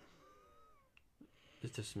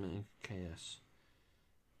 Is this something KS?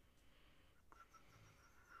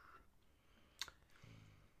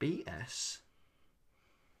 BS?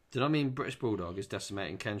 Did I mean British Bulldog is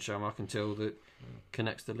decimating Ken Shamrock until it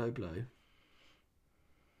connects the low blow?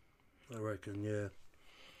 I reckon, yeah.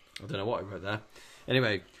 I don't know what I wrote there.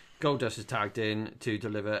 Anyway, Goldust is tagged in to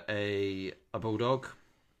deliver a Bulldog.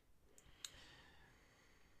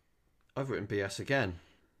 I've written BS again.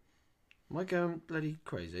 Am I going bloody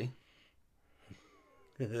crazy?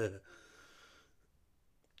 Do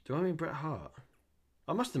I mean Bret Hart?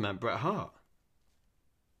 I must have meant Bret Hart.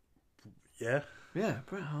 Yeah. Yeah,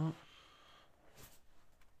 Bret Hart.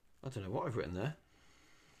 I don't know what I've written there.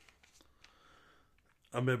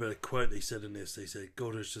 I remember the quote they said in this. They said,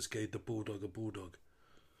 Goldust just gave the Bulldog a bulldog.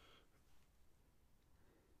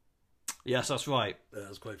 Yes, that's right. Yeah, that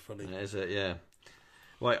was quite funny. Is it? Yeah.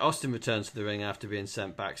 Right, Austin returns to the ring after being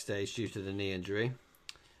sent backstage due to the knee injury.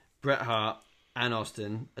 Bret Hart and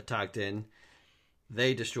Austin are tagged in.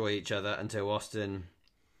 They destroy each other until Austin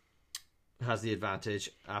has the advantage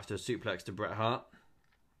after a suplex to Bret Hart.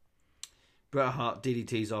 Bret Hart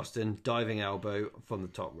DDTs Austin, diving elbow from the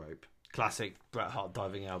top rope. Classic Bret Hart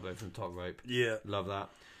diving elbow from the top rope. Yeah. Love that.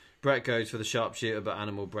 Bret goes for the sharpshooter, but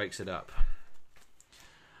Animal breaks it up.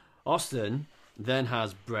 Austin then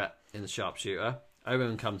has Bret in the sharpshooter.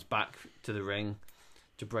 Owen comes back to the ring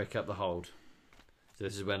to break up the hold. So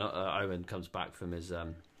this is when Owen comes back from his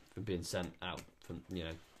from being sent out from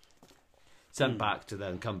sent back to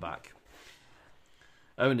then come back.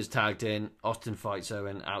 Owen is tagged in. Austin fights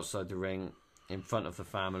Owen outside the ring in front of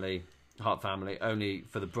the Hart family, only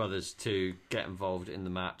for the brothers to get involved in the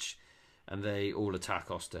match, and they all attack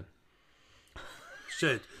Austin.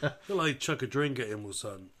 Shit, they're like chuck a drink at him or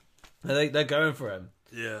something. They're going for him.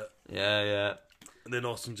 Yeah. Yeah. And then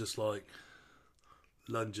Austin just like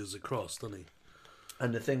lunges across, doesn't he?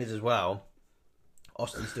 And the thing is as well,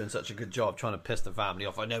 Austin's doing such a good job trying to piss the family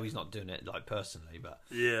off. I know he's not doing it like personally, but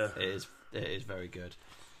yeah, it is very good.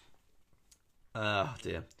 Oh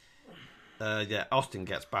dear. Austin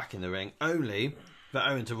gets back in the ring, only for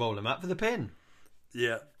Owen to roll him up for the pin.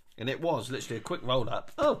 Yeah. And it was literally a quick roll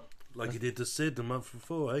up. Oh, like he did to Sid the month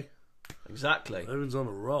before, eh? Exactly. Owen's on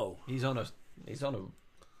a roll. He's on a something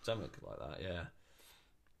like that, yeah.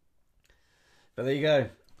 But there you go.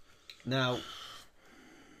 Now,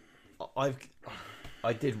 I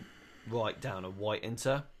did write down a white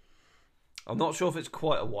inter. I'm not sure if it's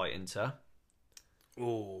quite a white inter.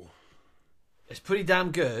 Oh, it's pretty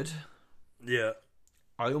damn good. Yeah.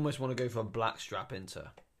 I almost want to go for a black strap inter.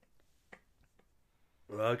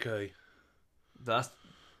 Okay. That's...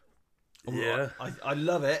 Yeah. I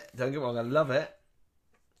love it. Don't get me wrong, I love it.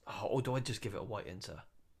 Oh, or do I just give it a white inter?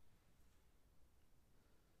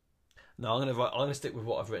 No, I'm gonna stick with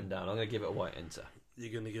what I've written down. I'm gonna give it a white inter.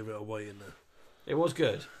 You're gonna give it a white inter. It was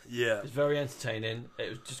good. Yeah. It's very entertaining. It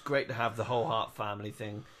was just great to have the whole Hart family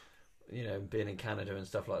thing, being in Canada and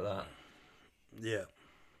stuff like that. Yeah.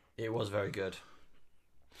 It was very good.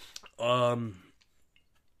 Yeah,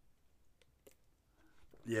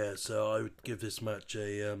 so I would give this match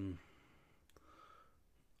I'd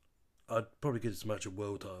probably give this match a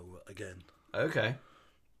world title again. Okay.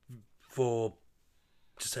 For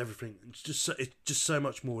just everything. It's just so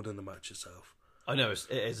much more than the match itself. I know, it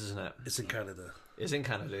is, isn't it? It's in Canada. It's in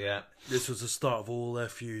Canada, yeah. This was the start of all their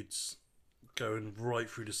feuds going right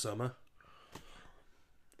through the summer.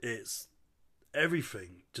 It's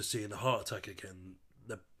everything. Just seeing the Heart Attack again,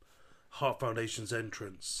 the Heart Foundation's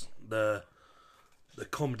entrance, the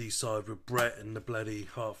comedy side with Brett and the bloody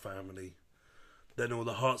Hart family. Then all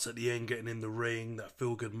the Hearts at the end getting in the ring, that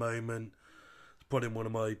feel good moment. It's probably one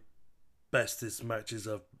of my bestest matches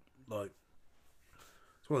I've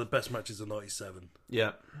it's one of the best matches of '97.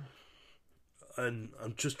 Yeah. And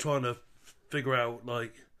I'm just trying to figure out,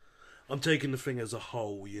 I'm taking the thing as a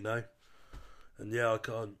whole, And yeah,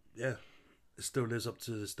 it still lives up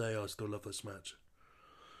to this day. I still love this match.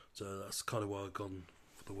 So that's kind of why I've gone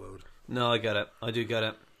for the world. No, I get it. I do get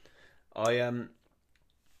it.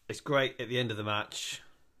 It's great at the end of the match.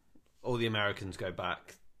 All the Americans go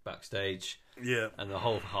backstage. Yeah. And the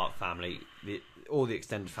whole Hart family, all the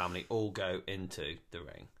extended family, all go into the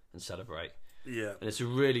ring and celebrate. Yeah. And it's a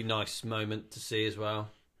really nice moment to see as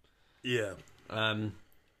well. Yeah.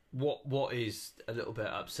 What is a little bit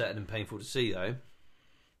upsetting and painful to see, though,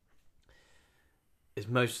 is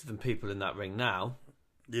most of the people in that ring now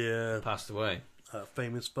passed away. That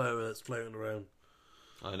famous photo that's floating around.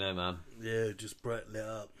 I know, man. Yeah, just Brett lit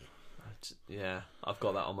up. Yeah, I've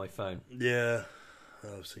got that on my phone. Yeah,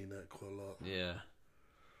 I've seen that quite a lot. Yeah.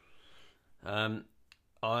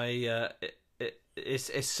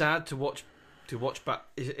 It's sad to watch back.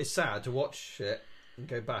 It's sad to watch it and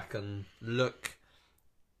go back and look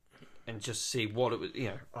and just see what it was.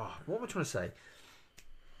 What am I trying to say?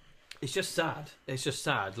 It's just sad. It's just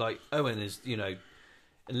sad. Like Owen is, in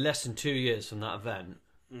less than 2 years from that event,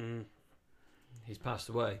 he's passed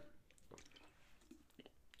away.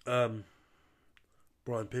 Brian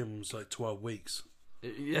Pillman was 12 weeks.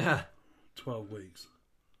 Yeah. 12 weeks.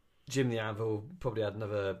 Jim the Anvil probably had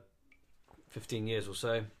another 15 years or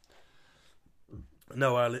so.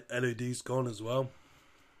 No, LOD's gone as well.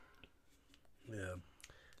 Yeah.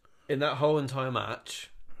 In that whole entire match,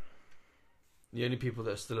 the only people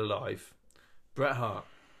that are still alive, Bret Hart,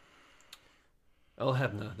 Earl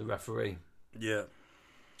Hebner, the referee. Yeah.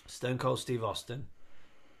 Stone Cold Steve Austin,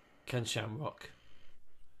 Ken Shamrock,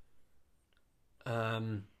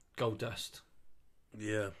 Goldust.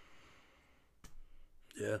 Yeah.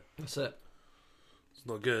 Yeah. That's it. It's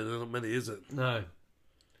not good. There's not many, is it? No.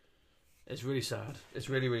 It's really sad. It's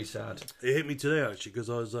really, really sad. It hit me today, actually, because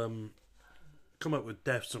I was come up with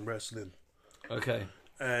deaths in wrestling. Okay.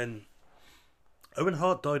 And Owen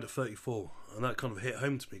Hart died at 34, and that kind of hit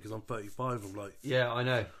home to me because I'm 35. I'm like, yeah, I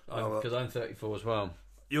know, because I'm 34 as well.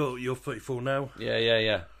 You're 34 now.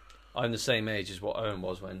 Yeah. I'm the same age as what Owen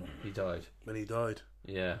was when he died. When he died.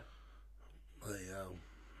 Yeah.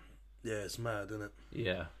 Yeah, it's mad, isn't it?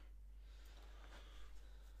 Yeah.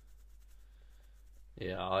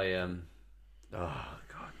 Yeah, Oh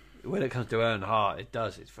God! When it comes to Owen Hart, it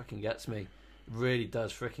does. It freaking gets me. It really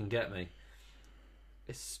does freaking get me.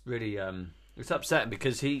 It's really it's upsetting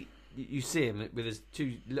because you see him with his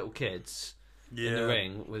two little kids in the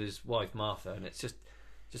ring with his wife Martha, and it's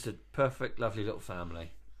just a perfect, lovely little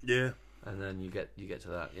family. Yeah. And then you get to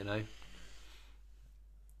that, you know.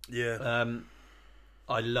 Yeah.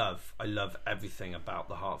 I love everything about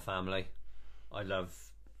the Hart family. I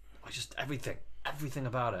just everything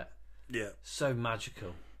about it. Yeah. So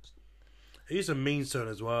magical. He's a mean son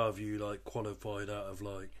as well. Have you like qualified out of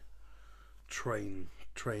like trained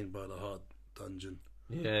by the Hart Dungeon?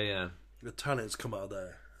 Yeah. The talent's come out of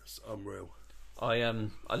there. It's unreal. I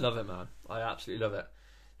love it, man. I absolutely love it.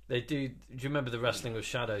 They do. Do you remember the Wrestling with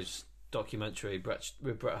Shadows documentary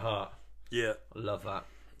with Bret Hart? Yeah. I love that.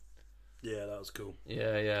 Yeah, that was cool.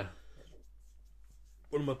 Yeah.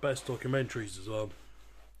 One of my best documentaries as well.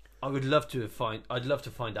 I'd love to find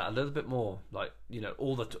out a little bit more, like, you know,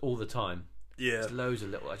 all the time. Yeah. There's loads of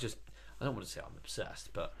little. I don't want to say I'm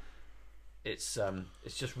obsessed, but it's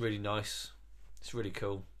just really nice. It's really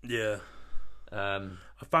cool. Yeah.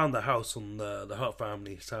 I found the house on the Hart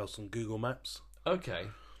family's house on Google Maps. Okay.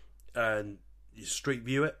 And you street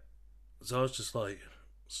view it. So I was just like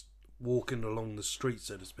walking along the street,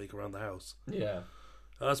 so to speak, around the house. Yeah.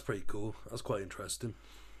 That's pretty cool. That's quite interesting.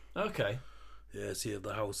 Okay. Yeah, see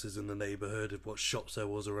the houses in the neighbourhood, what shops there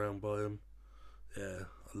was around by them. Yeah,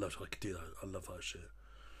 I could do that. I love that shit.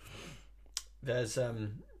 There's a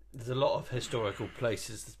lot of historical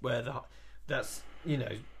places where that's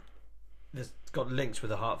got links with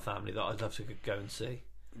the Hart family that I'd love to go and see.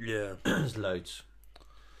 Yeah. There's loads.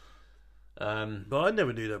 But I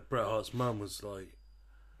never knew that Bret Hart's mum was like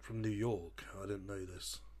from New York. I didn't know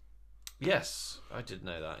this. Yes, I did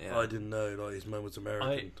know that. Yeah, I didn't know like his mum was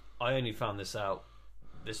American. I only found this out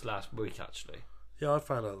this last week, actually. Yeah, I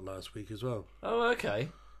found out last week as well. Oh, okay.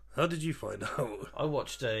 How did you find out? I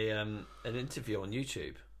watched an interview on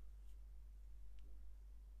YouTube.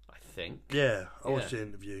 I think. Yeah, I watched the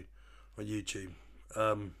interview on YouTube.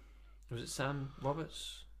 Was it Sam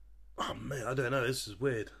Roberts? Oh man, I don't know. This is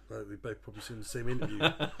weird. Like we both probably seen the same interview.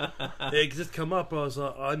 It just come up. I was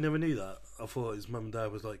like, I never knew that. I thought his mum and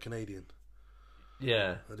dad was like Canadian.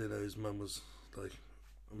 Yeah. I didn't know his mum was like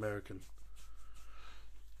American.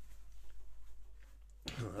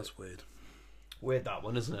 Oh, that's weird. Weird that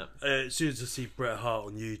one, isn't it? As soon as I see Bret Hart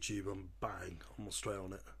on YouTube, I'm almost straight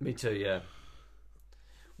on it. Me too. Yeah.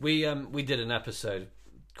 We did an episode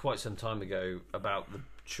quite some time ago about the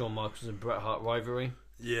Shawn Michaels and Bret Hart rivalry.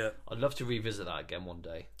 Yeah. I'd love to revisit that again one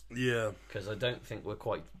day. Yeah. Because I don't think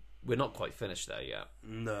we're not quite finished there yet.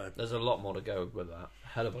 No. There's a lot more to go with that.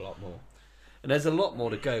 Hell of a lot more. And there's a lot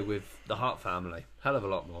more to go with the Hart family. Hell of a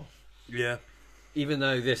lot more. Yeah. Even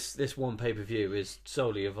though this one pay-per-view is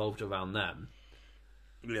solely evolved around them.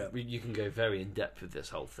 Yeah. You can go very in depth with this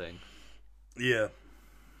whole thing. Yeah.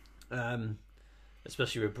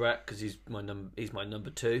 Especially with Bret, because he's my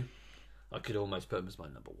number 2. I could almost put him as my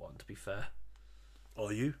number 1, to be fair.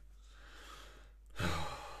 Are you?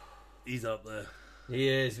 He's up there. He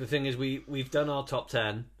is. The thing is, we've done our top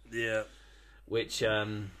 10. Yeah. Which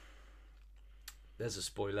there's a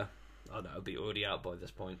spoiler. I know it'll be already out by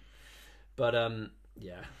this point. But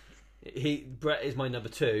yeah, Bret is my number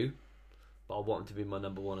 2, but I want him to be my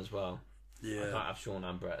number 1 as well. Yeah. I can't have Shawn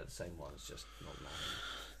and Bret at the same one. It's just not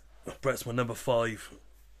nice. Bret's my number 5.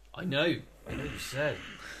 I know you said.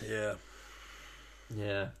 Yeah.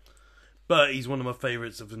 Yeah. But he's one of my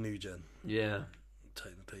favourites of the new gen. Yeah.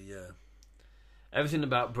 Technically, yeah. Everything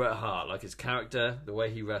about Bret Hart, like his character, the way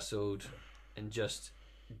he wrestled, and just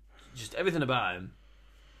everything about him,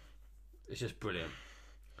 it's just brilliant.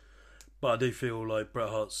 But I do feel like Bret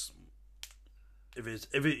Hart's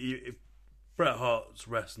if Bret Hart's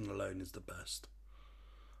wrestling alone is the best.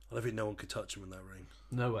 I don't think no one could touch him in that ring.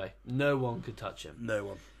 No way. No one could touch him. No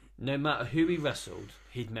one. No matter who he wrestled,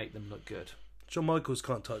 he'd make them look good. Shawn Michaels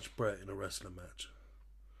can't touch Bret in a wrestling match.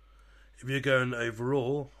 If you're going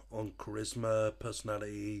overall on charisma,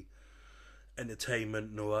 personality,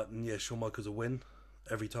 entertainment and all that, then yeah, Shawn Michaels will win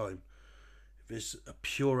every time. If it's a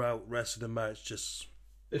pure out wrestling match, just...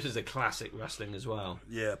 This is a classic wrestling as well.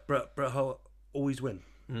 Yeah, Bret Hart always win.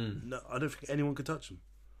 No, I don't think anyone could touch him.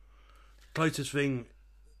 Closest thing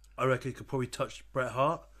I reckon could probably touch Bret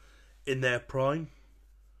Hart in their prime,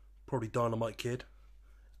 probably Dynamite Kid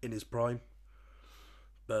in his prime,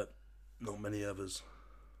 but not many others.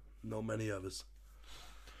 Not many others.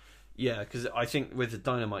 Yeah, because I think with the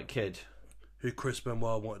Dynamite Kid, who Chris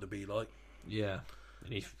Benoit wanted to be like. Yeah,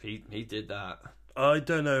 and he did that. I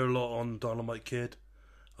don't know a lot on Dynamite Kid.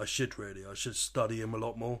 I should study him a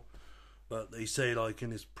lot more. But they say like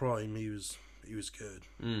in his prime he was He was good.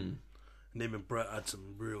 Mm. And him and Brett had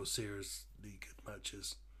some real seriously good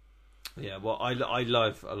matches. Yeah, well, I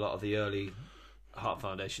love a lot of the early Heart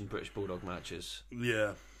Foundation British Bulldog matches.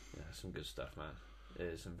 Yeah. Yeah, some good stuff, man. It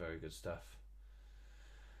is some very good stuff.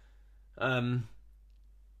 Well,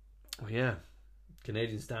 yeah.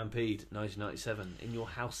 Canadian Stampede, 1997, in your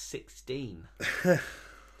house 16.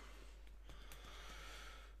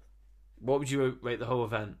 What would you rate the whole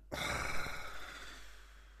event?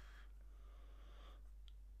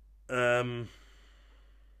 Oh,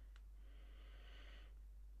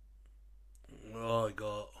 I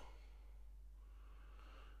got.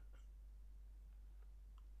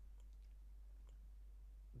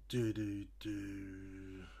 There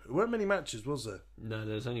weren't many matches, was there? No,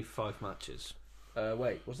 there's only 5 matches.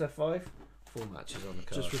 Wait, was there 5? 4 matches on the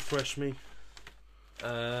card. Just refresh me.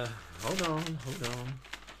 Hold on.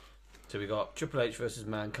 So we got Triple H versus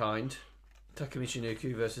Mankind, Takumi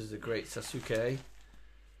Shinoku versus the Great Sasuke,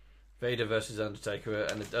 Vader versus Undertaker,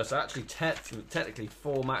 and there's actually technically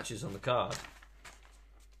 4 matches on the card.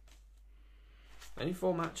 Only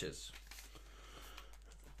 4 matches.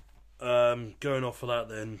 Going off of that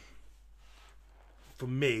then, for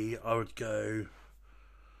me, I would go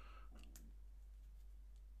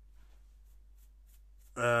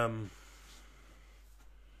I'd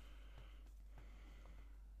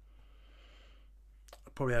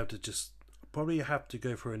probably have to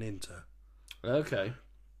go for an Inter. Okay.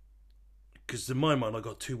 Because in my mind I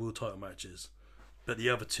got 2 world title matches, but the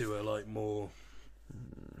other 2 are like more.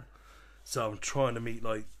 So I'm trying to meet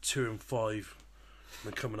like 2 and 5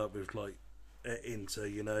 and coming up with like Inter,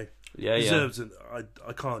 you know. Yeah, Reserves, and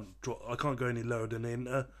I can't go any lower than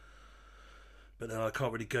Inter. But then I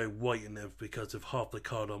can't really go white in there because of half the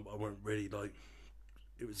card I weren't really like.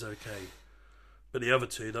 It was okay. But the other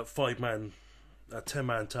 2, that 5-man, that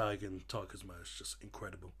 10-man tag and Tarka's match, just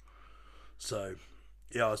incredible. So,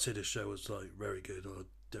 yeah, I'd say this show was like very good. I'd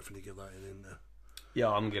definitely give that an Inter. Yeah,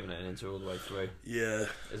 I'm giving it an Inter all the way through. Yeah.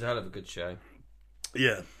 It's a hell of a good show.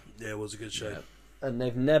 Yeah, it was a good show. Yeah. And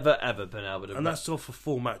they've never ever been able to. And that's all for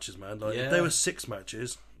 4 matches, man. Like if there were 6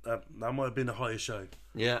 matches, that might have been a higher show.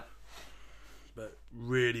 Yeah. But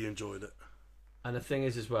really enjoyed it. And the thing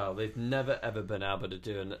is, as well, they've never ever been able to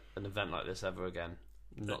do an event like this ever again.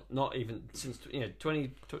 Not even since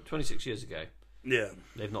 26 years ago. Yeah.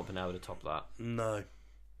 They've not been able to top that. No.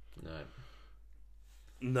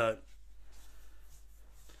 No.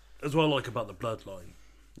 That's what I like about the bloodline.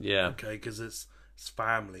 Yeah. Okay, because it's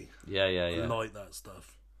family. Yeah. I like that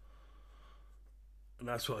stuff. And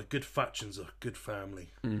that's what a good faction's a good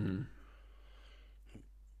family. Mm-hmm.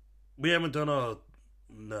 We haven't done our...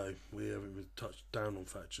 No, we haven't touched down on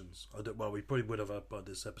factions. Well, we probably would have had by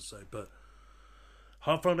this episode, but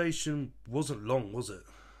Heart Foundation wasn't long, was it?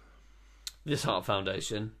 This Heart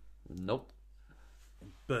Foundation? Nope.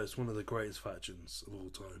 But it's one of the greatest factions of all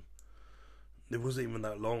time. It wasn't even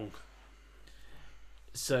that long.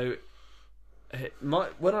 So,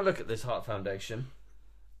 when I look at this Heart Foundation,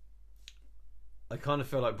 I kind of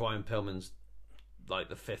feel like Brian Pillman's like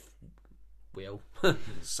the 5th wheel.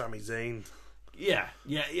 Sami Zayn. Yeah,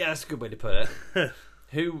 that's a good way to put it.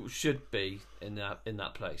 Who should be in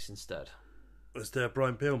that place instead? Was there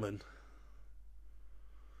Brian Pillman?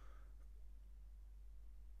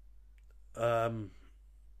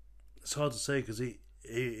 It's hard to say because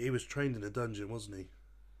he was trained in a dungeon, wasn't he?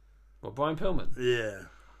 Well, Brian Pillman? Yeah.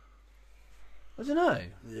 I don't know.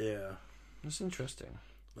 Yeah. That's interesting.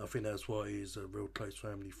 I think that's why he's a real close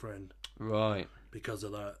family friend. Right. Because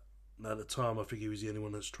of that. At the time, I think he was the only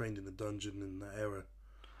one that's trained in a dungeon in that era.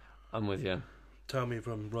 I'm with you. Tell me if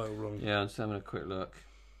I'm right or wrong. Yeah, I'm just having a quick look.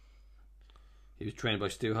 He was trained by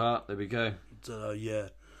Stu Hart. There we go. Yeah.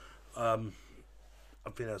 I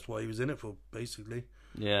think that's why he was in it for, basically.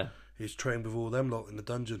 Yeah. He was trained with all them lot in the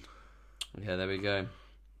dungeon. Yeah, there we go.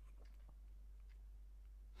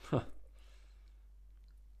 Huh.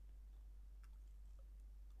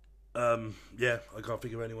 Yeah, I can't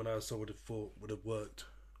think of anyone else I would have thought would have worked.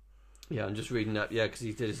 Yeah, I'm just reading up. Yeah, because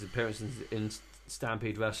he did his appearance in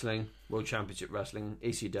Stampede Wrestling, World Championship Wrestling,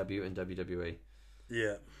 ECW, and WWE.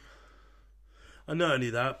 Yeah. And not only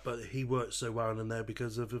that, but he worked so well in there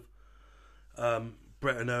because of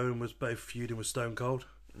Brett and Owen was both feuding with Stone Cold.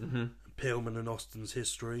 Mm-hmm. Pillman and Austin's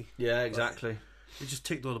history. Yeah, exactly. He just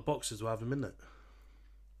ticked all the boxes to have him in it.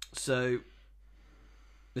 So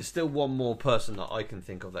there's still one more person that I can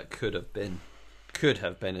think of that could have been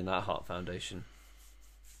in that Heart Foundation.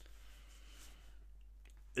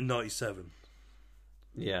 In 97.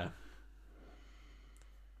 Yeah.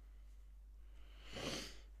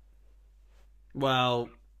 Well,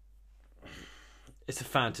 it's a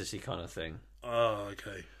fantasy kind of thing. Oh,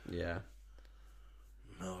 okay. Yeah.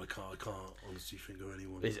 No, I can't honestly think of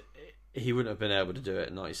anyone. He wouldn't have been able to do it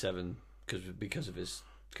in '97 because of his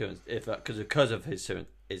current, because of his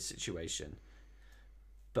situation.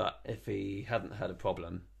 But if he hadn't had a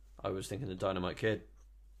problem, I was thinking the Dynamite Kid.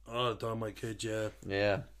 Oh, Dynamite Kid, yeah.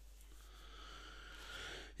 Yeah.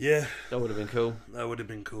 Yeah. That would have been cool. That would have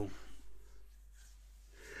been cool.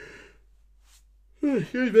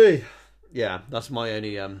 Excuse me. Yeah, that's my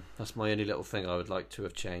only little thing I would like to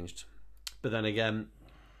have changed. But then again,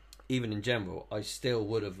 even in general, I still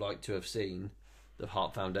would have liked to have seen the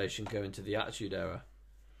Hart Foundation go into the Attitude Era.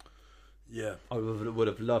 Yeah. I would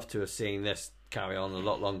have loved to have seen this carry on a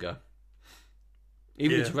lot longer.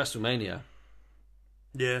 Even into WrestleMania.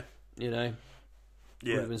 Yeah. You know?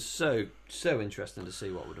 Yeah. It would have been so interesting to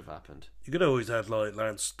see what would have happened. You could always have like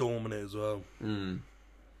Lance Storm in it as well.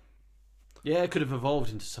 Yeah, it could have evolved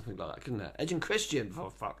into something like that, couldn't it? Edge and Christian, for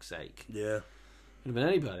fuck's sake. Yeah. Could have been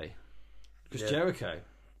anybody. Chris Jericho.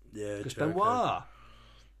 Yeah, Chris Benoit.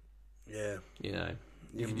 Yeah. You know.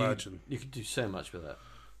 You can imagine. You could do so much with it.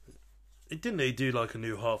 Didn't they do like a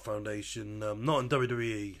new Hart Foundation? Not in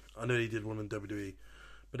WWE. I know they did one in WWE.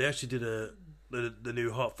 But they actually did the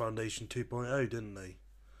new Hart Foundation 2.0, didn't they?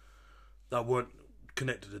 That weren't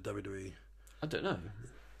connected to WWE. I don't know.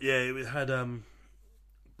 Yeah, it had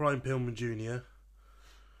Brian Pillman Jr.,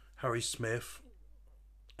 Harry Smith,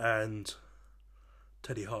 and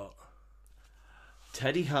Teddy Hart.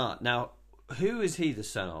 Teddy Hart. Now, who is he the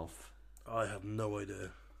son of? I have no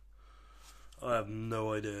idea.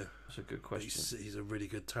 That's a good question. He's a really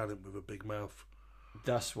good talent with a big mouth.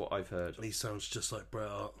 That's what I've heard. And he sounds just like Bret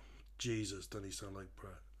Hart. Jesus, doesn't he sound like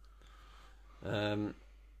Bret?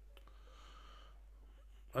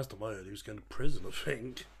 Last time I heard, he was going to prison, I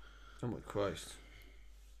think. Oh my Christ.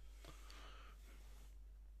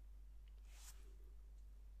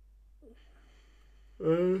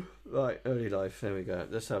 Right, early life. There we go.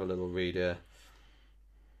 Let's have a little read here.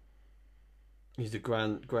 He's the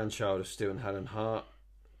grandchild of Stu and Helen Hart.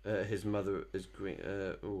 His mother is Green.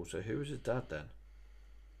 So who was his dad then?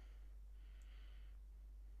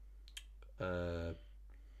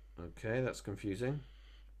 Okay, that's confusing.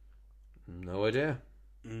 No idea.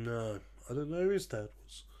 No, I don't know who his dad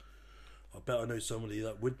was. I bet I know somebody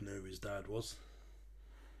that would know who his dad was.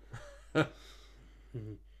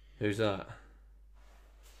 Who's that?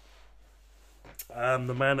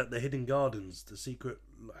 The man at the Hidden Gardens, the secret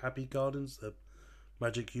Happy Gardens, the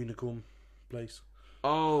magic unicorn place.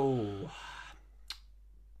 Oh,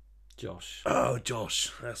 Josh. Oh,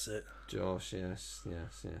 Josh, that's it. Josh, yes.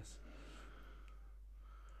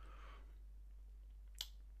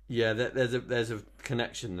 Yeah, there's a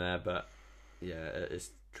connection there, but yeah, it's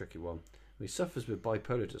a tricky one. He suffers with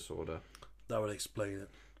bipolar disorder. That would explain it.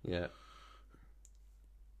 Yeah.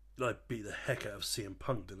 Like beat the heck out of CM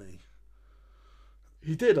Punk, didn't he?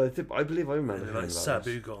 He did. I believe I remember. And then, like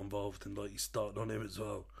Sabu got involved and like he started on him as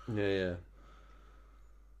well. Yeah.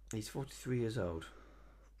 He's 43 years old.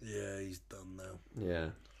 Yeah, he's done now. Yeah.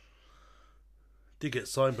 Did get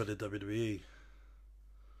signed by the WWE.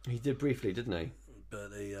 He did briefly, didn't he?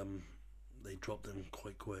 But they dropped him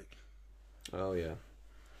quite quick. Oh yeah.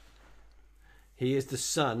 He is the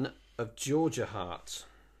son of Georgia Hart.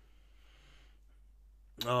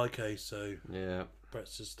 Oh, okay, so yeah,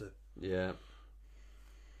 Bret's sister. Yeah.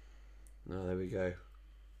 No, there we go.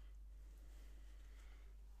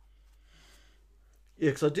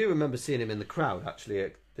 Yeah, because I do remember seeing him in the crowd actually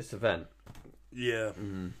at this event. Yeah.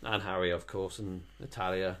 And Harry, of course, and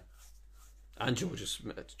Natalia, and Georgia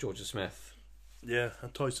Smith. Yeah,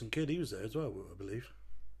 and Tyson Kidd, he was there as well, I believe.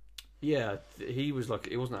 Yeah, he was like,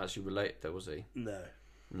 he wasn't actually related though, was he? No.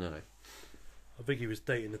 I think he was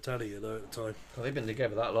dating Natalia though at the time. Oh, they've been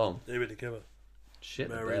together that long. They were together. Shit,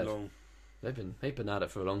 very long. They've been at it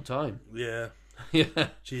for a long time. Yeah. Yeah.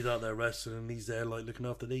 She's out there wrestling and he's there like looking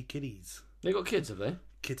after their kitties. They got kids, have they?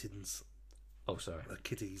 Kittens. Oh, sorry.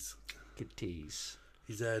 Kitties. Kitties.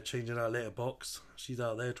 He's there changing out litter box. She's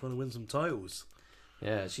out there trying to win some titles.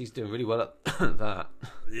 Yeah, she's doing really well at that.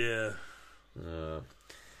 Yeah.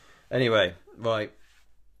 Anyway, right.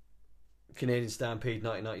 Canadian Stampede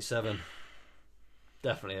 1997.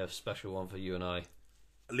 Definitely a special one for you and I.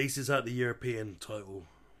 At least it's at the European title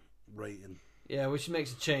rating. Yeah, which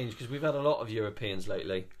makes a change because we've had a lot of Europeans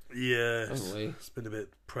lately. Yeah. Haven't we? It's been a bit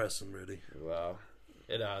pressing, really. Well,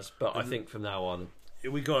 it has. But I think from now on...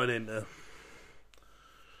 We got it in there.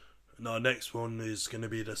 And our next one is going to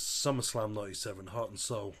be the SummerSlam 97, Heart and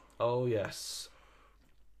Soul. Oh, yes.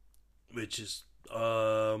 Which is,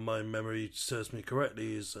 my memory serves me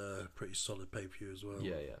correctly, is a pretty solid pay-per-view as well.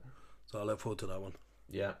 Yeah. So I look forward to that one.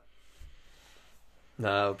 Yeah.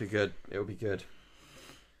 No, it'll be good. It'll be good.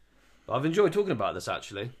 I've enjoyed talking about this,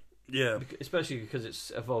 actually. Yeah. Especially because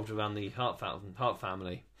it's evolved around the Hart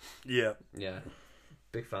family. Yeah. Yeah.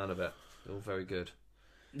 Big fan of it. All very good.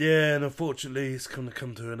 Yeah, and unfortunately, it's going to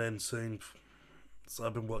come to an end soon. So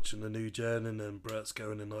I've been watching the new gen, and then Brett's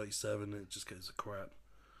going in 97, and it just goes to crap.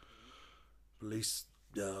 At least,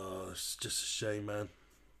 it's just a shame, man.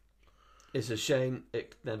 It's a shame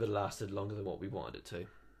it never lasted longer than what we wanted it to.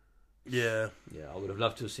 Yeah. Yeah, I would have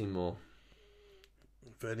loved to have seen more.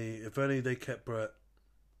 If only they kept Brett.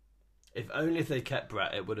 If only if they kept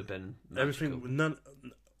Brett, it would have been magical.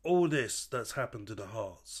 All this that's happened to the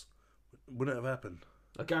Hearts wouldn't have happened.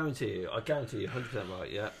 I guarantee you, 100%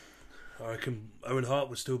 right, yeah. I reckon Owen Hart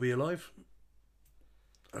would still be alive.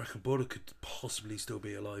 I reckon Border could possibly still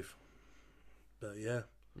be alive. But yeah.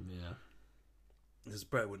 Yeah. Because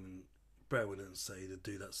Brett wouldn't say to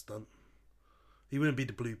do that stunt. He wouldn't be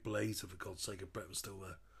the Blue Blazer, for God's sake, if Brett was still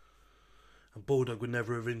there. And Bulldog would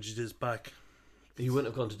never have injured his back. He wouldn't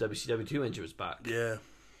have gone to WCW to injure his back. Yeah.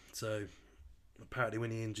 So, apparently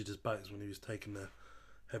when he injured his back is when he was taking the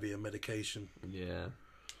heavier medication. Yeah.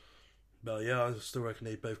 But yeah, I still reckon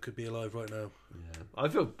they both could be alive right now. Yeah.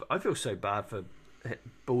 I feel so bad for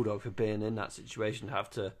Bulldog for being in that situation, have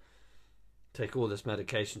to take all this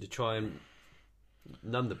medication to try and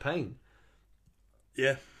numb the pain.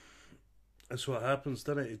 Yeah. That's what happens,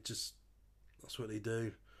 doesn't it? That's what they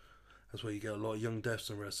do. That's why you get a lot of young deaths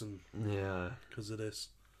in wrestling. Yeah. Because of this.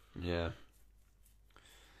 Yeah.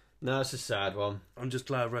 No, it's a sad one. I'm just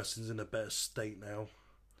glad wrestling's in a better state now.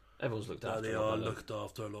 Everyone's looked after. They are looked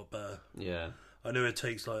after a lot better. Yeah. I know it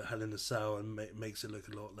takes like Hell in a Cell and makes it look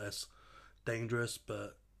a lot less dangerous,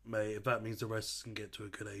 but mate, if that means the wrestlers can get to a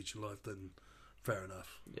good age in life, then fair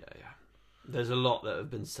enough. Yeah. There's a lot that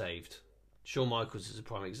have been saved. Shawn Michaels is a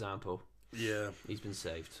prime example. Yeah. He's been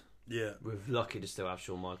saved. Yeah. We're lucky to still have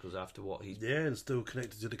Shawn Michaels after what he's... Yeah, and still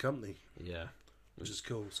connected to the company. Yeah. Which is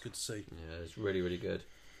cool. It's good to see. Yeah, it's really, really good.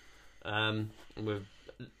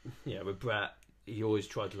 With Brett, he always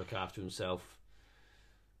tried to look after himself.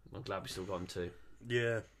 I'm glad we still got him too.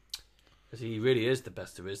 Yeah. Because he really is the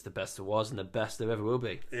best there is, the best there was, and the best there ever will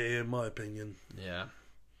be. Yeah, in my opinion. Yeah.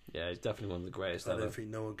 Yeah, he's definitely one of the greatest I ever. don't think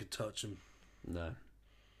no one could touch him. No,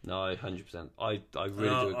 100%. I really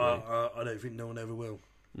do agree. I don't think no one ever will.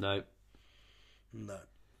 No.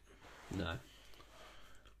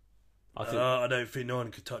 I don't think no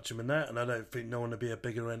one could touch him in that, and I don't think no one would be a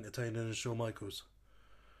bigger entertainer than Shawn Michaels.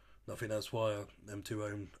 I think that's why them two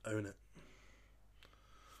own it.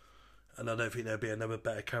 And I don't think there'd be another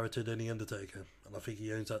better character than The Undertaker, and I think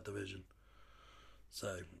he owns that division.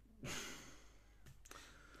 So,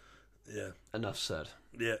 yeah. Enough said.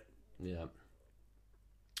 Yeah. Yeah.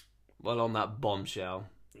 Well, on that bombshell.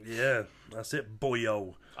 Yeah, that's it,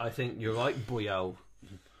 boyo. I think you're right, boyo.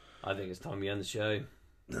 I think it's time we end the show.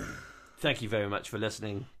 Thank you very much for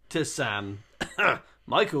listening to Sam,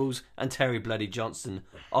 Michaels, and Terry Bloody Johnson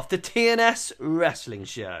of the TNS Wrestling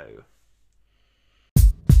Show.